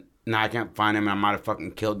 and now I can't find him, and I might have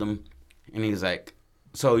fucking killed them. And he's like,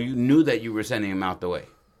 so you knew that you were sending him out the way.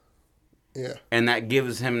 Yeah. And that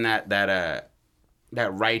gives him that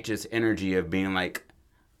righteous energy of being like,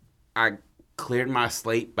 I cleared my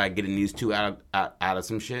slate by getting these two out of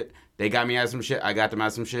some shit. They got me out of some shit. I got them out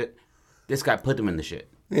of some shit. This guy put them in the shit.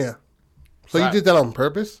 Yeah. So you did that on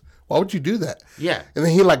purpose? Why would you do that? Yeah. And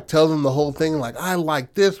then he like tells him the whole thing, like, I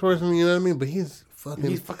like this person, you know what I mean? But he's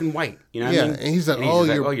fucking white, you know what I mean? And he's like,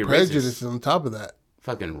 you're prejudiced on top of that.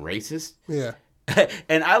 Fucking racist. Yeah.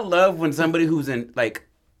 And I love when somebody who's in like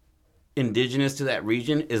indigenous to that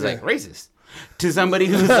region is like racist. To somebody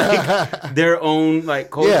who's like their own like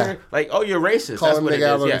culture, like, oh, you're racist. Call That's him what it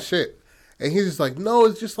is. Yeah. Shit. And he's just like, no,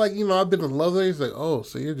 it's just like, I've been in love with her. He's like, oh,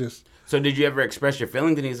 so you're just. So did you ever express your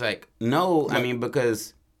feelings? And he's like, no, I mean,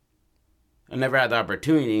 because I never had the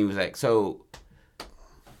opportunity. He was like, so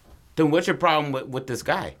then what's your problem with this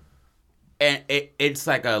guy? And it's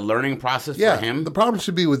like a learning process for him. The problem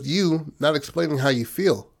should be with you not explaining how you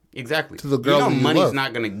feel. Exactly. To the girl money's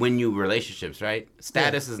not going to win you relationships, right?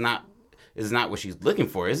 Status is not what she's looking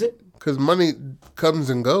for, is it? Because money comes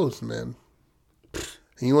and goes, man. And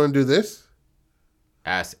you want to do this?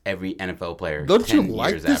 Ask every NFL player. Don't you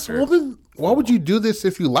like this woman? Why would you do this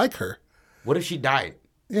if you like her? What if she died?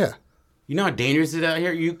 Yeah. You know how dangerous it is out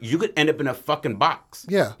here? You could end up in a fucking box.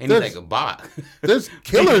 Yeah. And he's like, a box. There's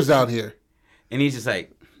killers out here. And he's just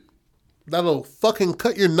like. That'll fucking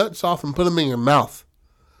cut your nuts off and put them in your mouth.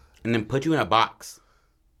 And then put you in a box.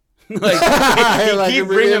 He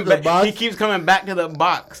keeps coming back to the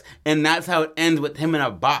box. And that's how it ends with him in a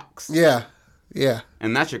box. Yeah. Yeah.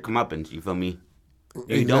 And that's your comeuppance, you feel me?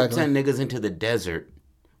 You don't send niggas into the desert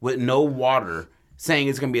with no water saying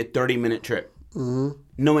it's going to be a 30-minute trip. Mm-hmm.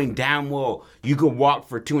 Knowing damn well you could walk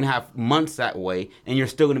for 2.5 months that way and you're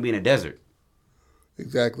still going to be in a desert.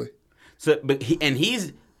 Exactly. So, but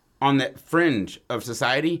he's on that fringe of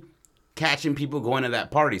society catching people going to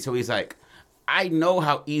that party. So he's like, I know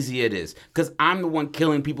how easy it is because I'm the one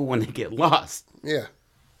killing people when they get lost. Yeah.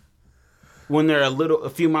 When they're a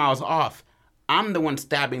few miles off. I'm the one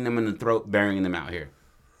stabbing them in the throat, burying them out here.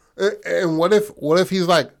 And what if he's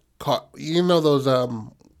like, you know those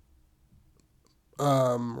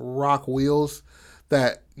rock wheels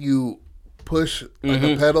that you push like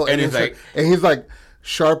a pedal, and he's like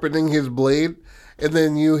sharpening his blade, and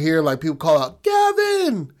then you hear like people call out,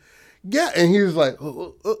 Gavin, and he's like,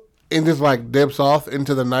 and just like dips off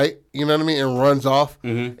into the night, you know what I mean, and runs off,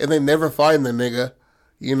 and they never find the nigga.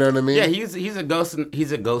 You know what I mean? Yeah, he's a ghost.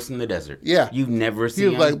 He's a ghost in the desert. Yeah, you've never seen. He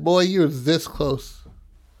was like, "Boy, you was this close.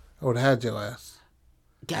 I would have had your ass."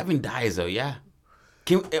 Gavin dies though, yeah.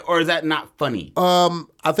 Or is that not funny?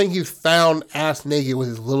 I think he's found ass naked with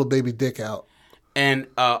his little baby dick out, and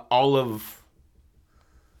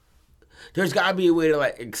there's got to be a way to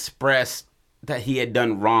like express that he had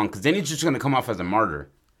done wrong, because then he's just gonna come off as a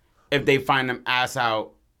martyr. If they find him ass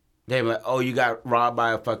out, they're like, "Oh, you got robbed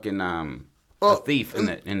by a fucking a thief in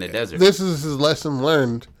the desert." This is his lesson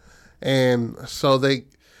learned, and so they,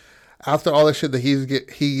 after all the shit that he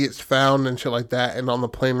gets found and shit like that, and on the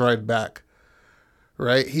plane ride back,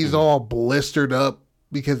 right? He's all blistered up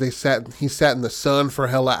because he sat in the sun for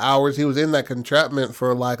hella hours. He was in that entrapment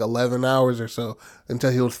for like 11 hours or so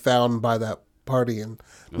until he was found by that party, and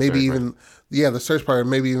maybe even the search party,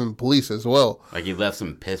 maybe even police as well. Like he left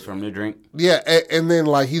some piss for him to drink. Yeah, and then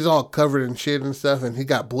like he's all covered in shit and stuff, and he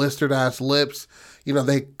got blistered ass lips. You know,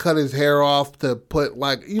 they cut his hair off to put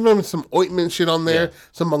like, some ointment shit on there,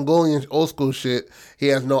 some Mongolian old school shit. He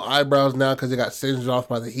has no eyebrows now because they got singed off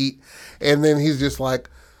by the heat, and then he's just like,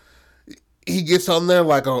 he gets on there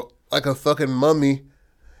like a fucking mummy,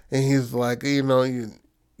 and he's like,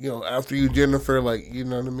 after you, Jennifer, like, you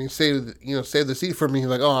know what I mean, save the seat for me. He's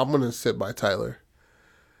like, oh, I'm gonna sit by Tyler,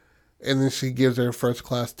 and then she gives her a first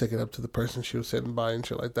class ticket up to the person she was sitting by and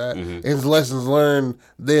shit like that. Mm-hmm. And his lessons learned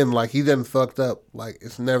then, like, he done fucked up. Like,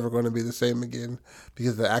 it's never going to be the same again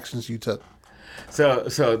because of the actions you took. So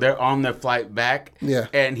they're on their flight back. Yeah.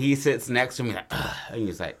 And he sits next to me like, ugh. And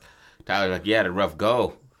he's like, Tyler's like, yeah, the rough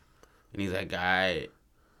go. And he's like, I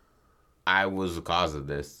was the cause of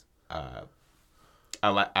this. I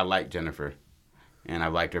like Jennifer, and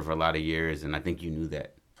I've liked her for a lot of years, and I think you knew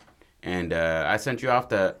that. And I sent you off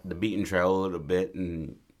the beaten trail a little bit,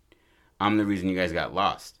 and I'm the reason you guys got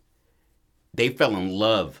lost. They fell in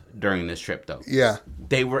love during this trip, though. Yeah.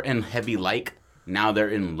 They were in heavy like. Now they're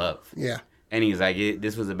in love. Yeah. And he's like,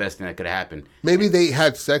 this was the best thing that could have happened. Maybe they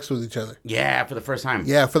had sex with each other. Yeah, for the first time.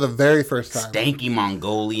 Yeah, for the very first time. Stanky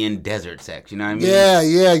Mongolian desert sex, you know what I mean?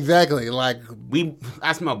 Yeah, exactly. Like,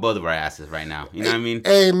 I smell both of our asses right now, you know what I mean?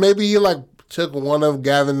 Hey, maybe you, like, took one of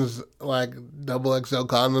Gavin's, like, XXL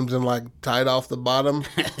condoms and, like, tied off the bottom.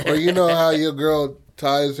 Or you know how your girl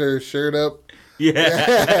ties her shirt up?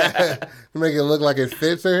 Yeah. Make it look like it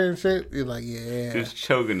fits her and shit? You're like, yeah. Just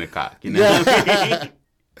choking the cock, you know what I mean?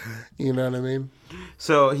 You know what I mean?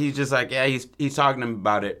 So he's just like, yeah, he's talking to him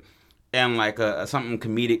about it. And like something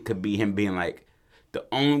comedic could be him being like, the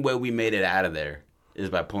only way we made it out of there is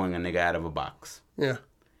by pulling a nigga out of a box. Yeah.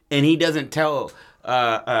 And he doesn't tell,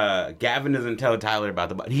 Gavin doesn't tell Tyler about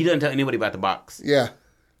the box. He doesn't tell anybody about the box. Yeah.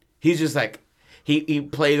 He's just like, he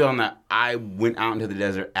plays on the, I went out into the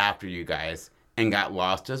desert after you guys and got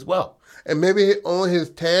lost as well. And maybe only his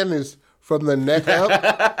tan is from the neck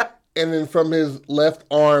up and then from his left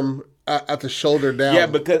arm at the shoulder down. Yeah,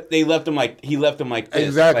 because he left him like this.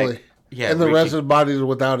 Exactly. Like, yeah, and the rest of the body is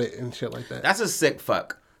without it and shit like that. That's a sick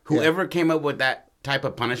fuck. Whoever came up with that type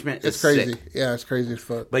of punishment is crazy. Sick. Yeah, it's crazy as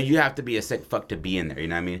fuck. But you have to be a sick fuck to be in there, you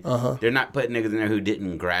know what I mean? Uh-huh. They're not putting niggas in there who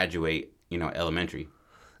didn't graduate, elementary.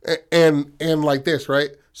 And like this, right?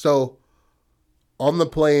 So on the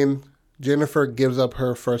plane, Jennifer gives up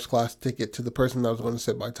her first class ticket to the person that was going to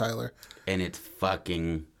sit by Tyler. And it's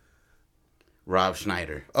fucking Rob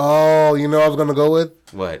Schneider. Oh, you know what I was going to go with?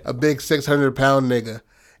 What? A big 600-pound nigga.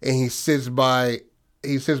 And he sits by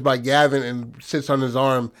Gavin and sits on his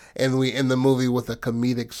arm, and we end the movie with a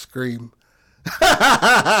comedic scream.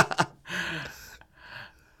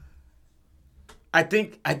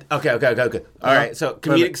 Okay. All right, so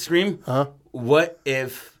comedic scream. What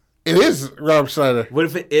if it is Rob Schneider? What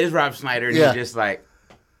if it is Rob Schneider and he just like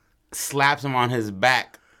slaps him on his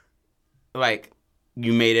back, like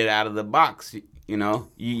you made it out of the box? You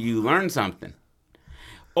learned something.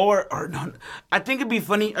 Or no, I think it'd be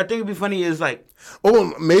funny. Is like,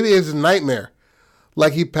 oh, maybe it's a nightmare.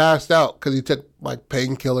 Like he passed out because he took like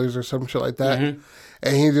painkillers or some shit like that. Mm-hmm.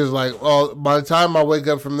 And he just like, well, by the time I wake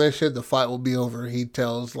up from this shit, the fight will be over. He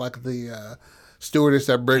tells like the stewardess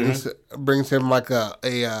that brings him like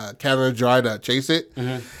a can of dry to chase it.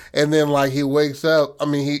 Mm-hmm. And then like he wakes up. I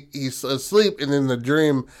mean, he's asleep, and in the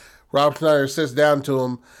dream, Rob Schneider sits down to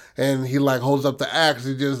him, and he like holds up the axe.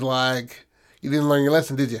 He just like, you didn't learn your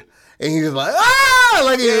lesson, did you? And he's just like, ah!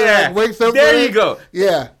 Like he like, wakes up. There you go.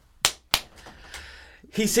 Yeah.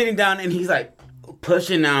 He's sitting down and he's like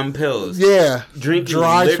pushing down pills. Yeah. Drinking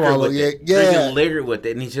dry liquor swallow. with it. Yeah. Drinking liquor with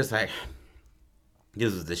it. And he's just like,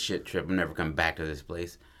 this is the shit trip. I'm never coming back to this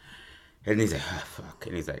place. And he's like, oh, fuck.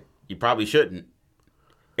 And he's like, you probably shouldn't.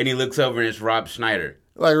 And he looks over and it's Rob Schneider.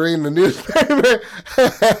 Like reading the newspaper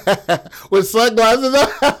with sunglasses on.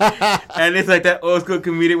 And it's like that old school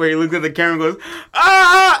comedian where he looks at the camera and goes,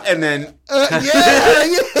 ah! And then.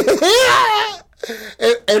 Yeah.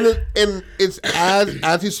 And it's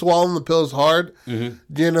as he's swallowing the pills hard,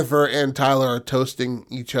 Jennifer and Tyler are toasting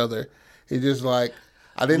each other. He's just like,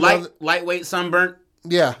 I didn't know lightweight sunburn.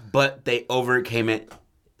 Yeah. But they overcame it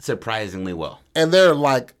surprisingly well. And they're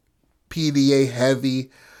like PDA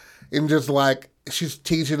heavy and just like, she's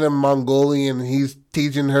teaching him Mongolian, and he's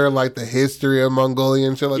teaching her like the history of Mongolia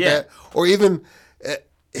and shit like that. Or even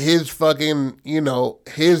his fucking,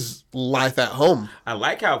 his life at home. I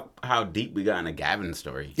like how deep we got in a Gavin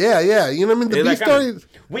story. Yeah. You know what I mean? The B story.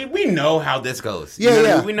 We know how this goes.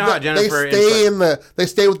 Yeah. We know how Jennifer they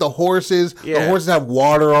stay with the horses. Yeah. The horses have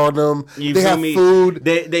water on them. They have food.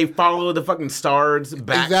 They follow the fucking stars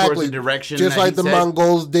back towards the direction. Just like the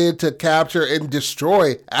Mongols did to capture and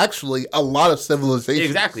destroy, actually, a lot of civilizations.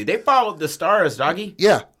 Exactly. They followed the stars, doggy.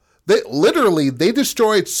 Yeah. They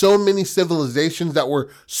destroyed so many civilizations that were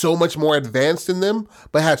so much more advanced than them,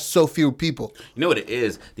 but had so few people. You know what it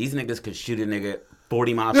is? These niggas could shoot a nigga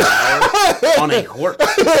 40 miles per hour on a horse.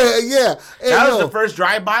 Yeah. That was the first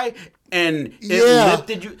drive-by, and it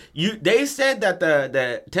lifted you. They said that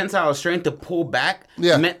the tensile strength to pull back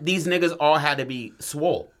meant these niggas all had to be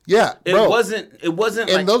swole. Yeah, It wasn't and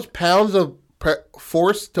like those pounds of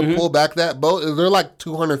force to pull back that boat, they're like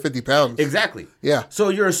 250 pounds. Exactly. Yeah. So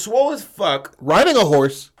you're swole as fuck. Riding a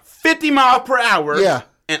horse. 50 miles per hour. Yeah.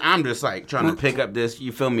 And I'm just like trying to pick up this,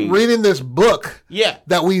 you feel me? Reading this book. Yeah.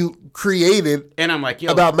 That we created. And I'm like,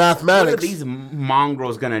 yo. About mathematics. What are these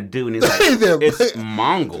mongrels going to do? And he's like, it's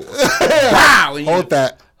Mongols. Wow. Hold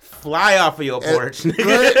that. Fly off of your porch,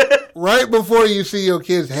 nigga. Right before you see your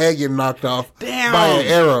kid's head get knocked off by an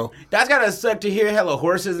arrow. That's gotta suck to hear hella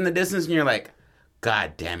horses in the distance, and you're like,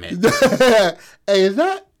 God damn it. Hey,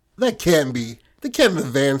 that can't be. They can't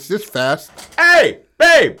advance this fast. Hey,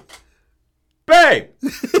 babe.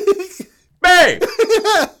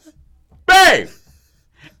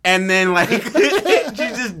 And then, like, she's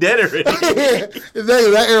just dead already. Exactly.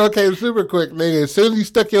 That arrow came super quick, nigga. As soon as you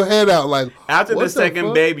stuck your head out, like, after the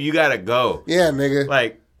second baby, you gotta go. Yeah, nigga.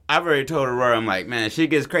 Like, I've already told Aurora, I'm like, man, if shit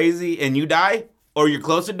gets crazy and you die, or you're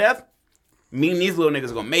close to death, me and these little niggas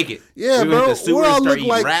are gonna make it. Yeah, bro. We're all look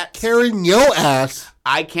like rats. Carrying your ass.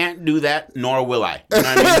 I can't do that, nor will I. You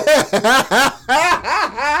know what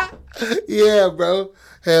I mean? Yeah, bro.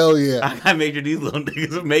 Hell yeah. I gotta make sure these little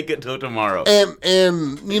niggas make it till tomorrow.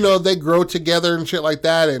 And they grow together and shit like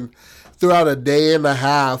that. And throughout a day and a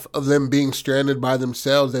half of them being stranded by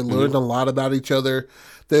themselves, they learned a lot about each other.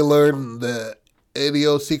 They learned the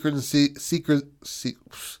idiosyncrasy.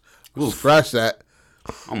 Scratch that.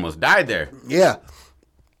 Almost died there. Yeah.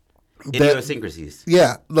 Idiosyncrasies.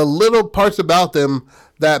 Yeah. The little parts about them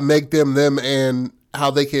that make them them and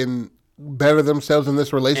how they can better themselves in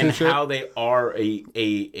this relationship. And how they are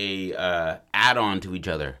a add-on to each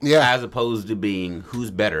other. Yeah. As opposed to being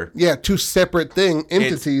who's better. Yeah, two separate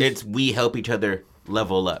entities. It's we help each other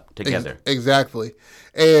level up together. Exactly.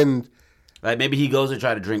 And like maybe he goes to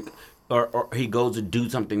try to drink or he goes to do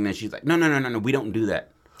something that she's like, no, we don't do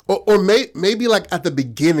that. Or maybe like at the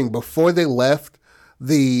beginning, before they left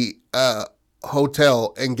the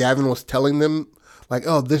hotel and Gavin was telling them like,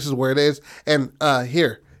 oh, this is where it is. And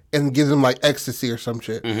here. And gives them like ecstasy or some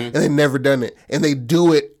shit. Mm-hmm. And they've never done it. And they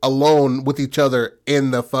do it alone with each other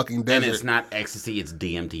in the fucking desert. And it's not ecstasy, it's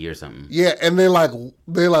DMT or something. Yeah, and they like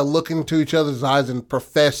look into each other's eyes and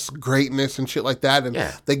profess greatness and shit like that. And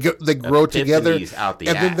they grow together. Out the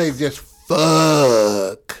and ass. then they just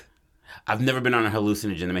fuck. I've never been on a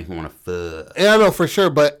hallucinogen to make me want to fuck. Yeah, I know for sure.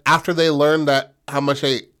 But after they learn that how much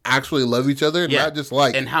they actually love each other, not just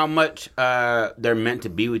like, and how much they're meant to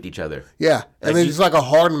be with each other. Yeah, and then it's like a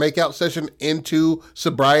hard makeout session into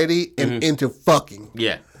sobriety and into fucking.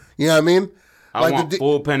 Yeah, you know what I mean. I want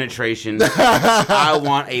full penetration. I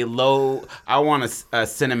want a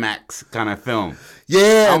Cinemax kind of film.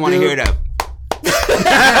 Yeah, I want to hear that.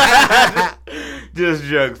 Just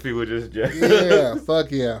jugs, people. Just jugs. Yeah,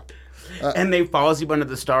 fuck yeah. And they fall asleep under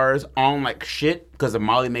the stars on like shit because the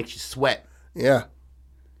Molly makes you sweat. Yeah.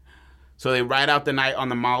 So they ride out the night on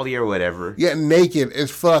the Molly or whatever. Yeah, naked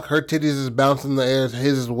as fuck. Her titties is bouncing in the air,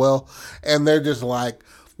 his as well. And they're just like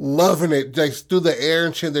loving it. Just through the air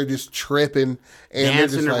and shit, they're just tripping. And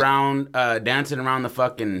dancing around the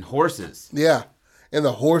fucking horses. Yeah. And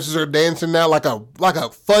the horses are dancing now like a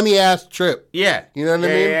funny ass trip. Yeah. You know what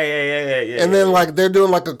I mean? Yeah. And then like they're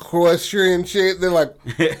doing like equestrian shit. They're like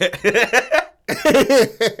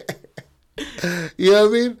you know what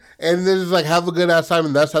I mean? And then it's like have a good ass time,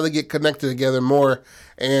 and that's how they get connected together more.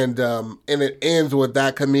 And it ends with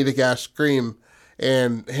that comedic ass scream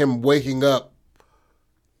and him waking up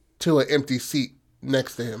to an empty seat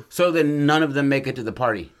next to him. So then none of them make it to the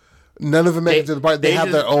party. None of them make it to the party. They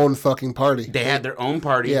have their own fucking party. They had their own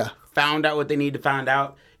party. Yeah. Found out what they need to find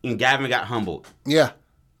out, and Gavin got humbled. Yeah.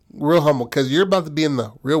 Real humble, because you're about to be in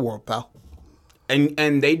the real world, pal.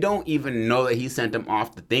 And they don't even know that he sent them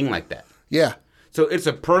off the thing like that. Yeah. So it's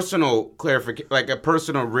a personal clarification, like a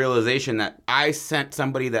personal realization that I sent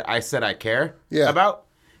somebody that I said I care about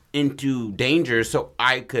into danger so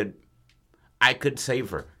I could save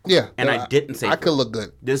her. Yeah. And I didn't save her. I could look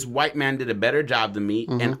good. This white man did a better job than me,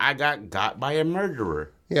 and I got by a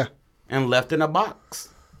murderer. Yeah. And left in a box.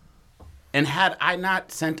 And had I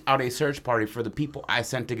not sent out a search party for the people I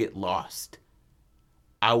sent to get lost,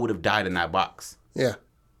 I would have died in that box. Yeah.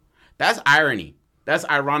 That's irony. That's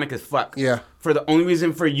ironic as fuck. Yeah. For the only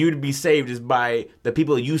reason for you to be saved is by the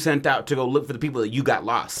people you sent out to go look for the people that you got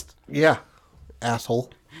lost. Yeah.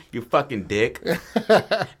 Asshole. You fucking dick.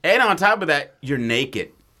 And on top of that, you're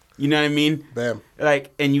naked. You know what I mean? Bam.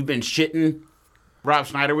 Like, and you've been shitting. Rob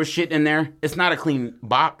Schneider was shitting in there. It's not a clean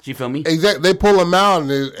box. You feel me? Exactly. They pull him out,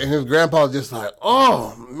 and his grandpa's just like,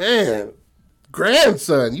 "Oh man,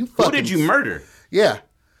 grandson, you fucking." Who did you murder? Yeah,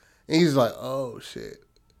 and he's like, "Oh shit."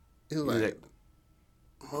 He's like,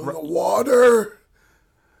 "Water."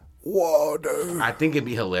 I think it'd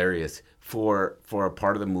be hilarious for a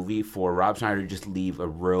part of the movie for Rob Schneider to just leave a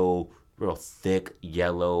real thick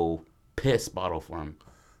yellow piss bottle for him.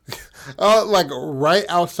 Like right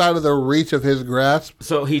outside of the reach of his grasp.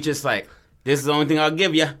 So he's just like, "This is the only thing I'll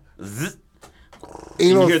give you."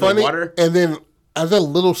 You know what's funny? And then as a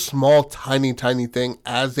little small, tiny thing,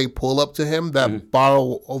 as they pull up to him, that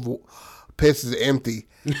bottle of piss is empty.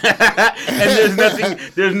 And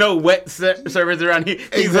there's no wet surface around here.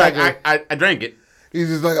 He's exactly. Like, I drank it. He's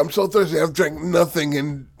just like, "I'm so thirsty, I've drank nothing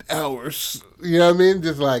in hours." You know what I mean?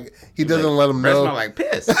 Just like, he doesn't let him know. Smell like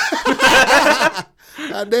piss.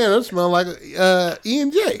 God damn, that smell like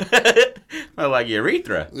E&J. Smell like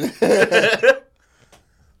urethra.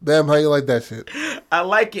 Damn, how you like that shit? I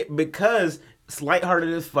like it because it's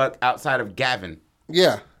lighthearted as fuck outside of Gavin.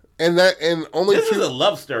 Yeah. And only this is a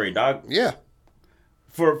love story, dog. Yeah.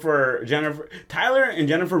 For Jennifer. Tyler and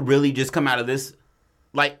Jennifer really just come out of this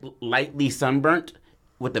lightly sunburnt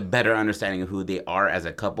with a better understanding of who they are as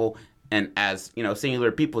a couple and as,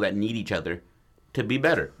 singular people that need each other to be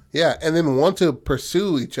better. Yeah, and then want to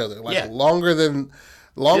pursue each other longer than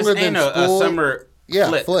this ain't school. A summer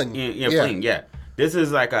fling. Fling. Yeah. This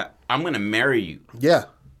is like I'm gonna marry you. Yeah.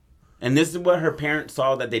 And this is what her parents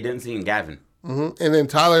saw that they didn't see in Gavin. Mm-hmm. And then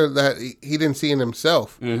Tyler, that he didn't see in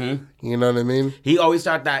himself. Mm-hmm. You know what I mean? He always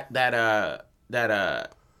thought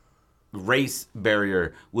that race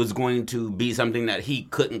barrier was going to be something that he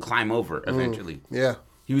couldn't climb over eventually. Yeah.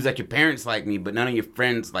 He was like, your parents like me, but none of your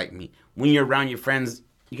friends like me. When you're around your friends,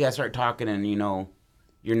 you gotta start talking in,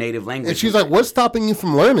 your native language. And she's like, what's stopping you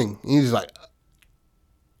from learning? And he's like,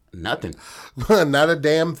 nothing. Not a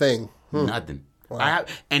damn thing. Nothing. Wow.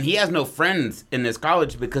 And he has no friends in this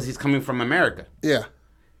college because he's coming from America. Yeah.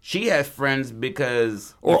 She has friends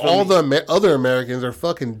because... Or all the other Americans are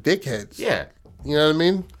fucking dickheads. Yeah. You know what I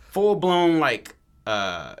mean? Full-blown,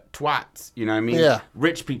 twats. You know what I mean? Yeah.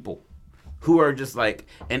 Rich people who are just like...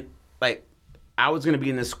 And, I was going to be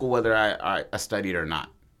in this school whether I studied or not.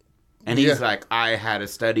 And he's like, I had to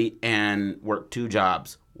study and work 2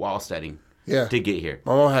 jobs while studying to get here.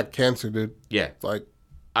 My mom had cancer, dude. Yeah. Like...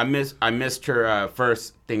 I missed her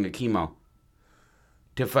first thing of chemo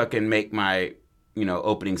to fucking make my,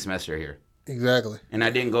 opening semester here. Exactly. And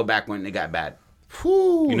I didn't go back when it got bad.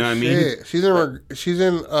 Whew, you know what I mean? She's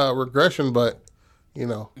in regression, but,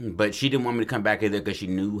 But she didn't want me to come back either because she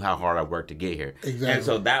knew how hard I worked to get here. Exactly. And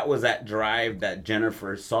so that was that drive that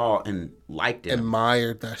Jennifer saw and liked it.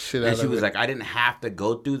 Admired that shit out of it. And she was like, I didn't have to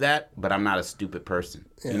go through that, but I'm not a stupid person.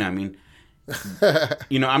 Yeah. You know what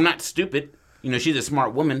I mean? I'm not stupid. She's a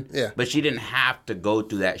smart woman, but she didn't have to go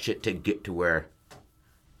through that shit to get to where,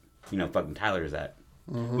 fucking Tyler's at.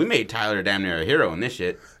 Mm-hmm. We made Tyler damn near a hero in this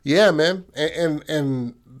shit. Yeah, man.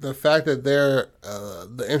 And the fact that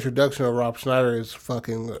the introduction of Rob Schneider is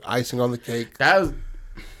fucking icing on the cake. That was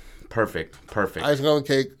perfect. Icing on the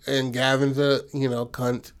cake, and Gavin's a,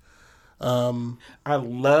 cunt. I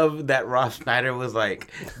love that Rob Schneider was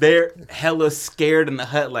like, they're hella scared in the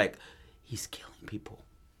hut, like, he's killing people.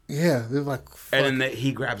 Yeah, they're like, fuck. And then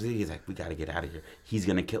he grabs it. He's like, we got to get out of here. He's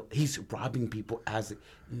going to kill. He's robbing people and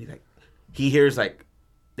he's like, he hears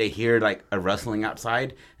they hear a rustling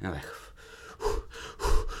outside. And they're like,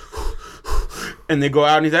 and they go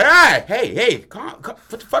out and he's like, hey, come,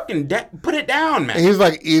 put the fucking, put it down, man. And he's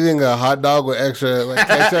like eating a hot dog with extra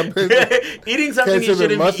ketchup. Eating something you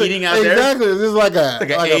shouldn't be eating out there. Exactly. This is like a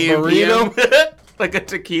burrito. Like a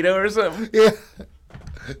taquito or something. Yeah.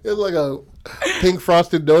 It's like a pink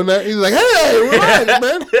frosted donut. He's like, hey, relax,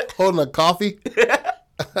 man. Holding a coffee.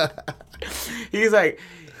 He's like,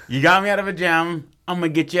 you got me out of a jam. I'm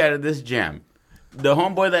going to get you out of this jam. The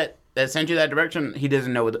homeboy that sent you that direction, he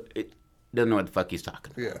doesn't know what the fuck he's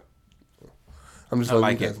talking about. Yeah. I'm just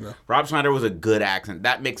like it. Rob Schneider was a good accent.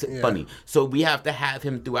 That makes it funny. So we have to have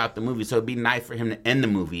him throughout the movie. So it'd be nice for him to end the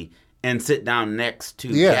movie and sit down next to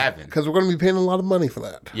Gavin. Because we're going to be paying a lot of money for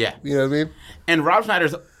that. Yeah. You know what I mean? And Rob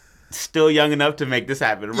Schneider's still young enough to make this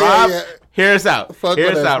happen. Rob, hear us out. Hear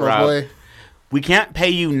us out, Rob. Boy. We can't pay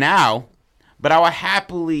you now, but I will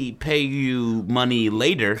happily pay you money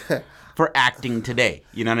later for acting today.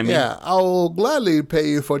 You know what I mean? Yeah, I will gladly pay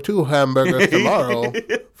you for 2 hamburgers tomorrow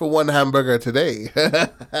for 1 hamburger today. That's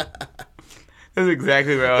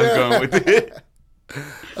exactly where I was going with it.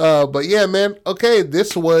 But yeah, man. Okay,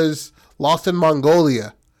 this was Lost in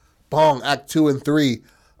Mongolia. Bong, Act 2 and 3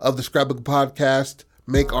 of the Scrapbook Podcast.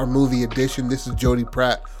 Make Our Movie Edition. This is Jody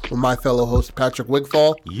Pratt with my fellow host, Patrick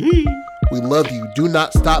Wigfall. Yee. We love you. Do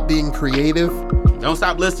not stop being creative. Don't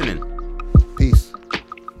stop listening. Peace.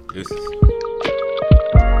 Deuces.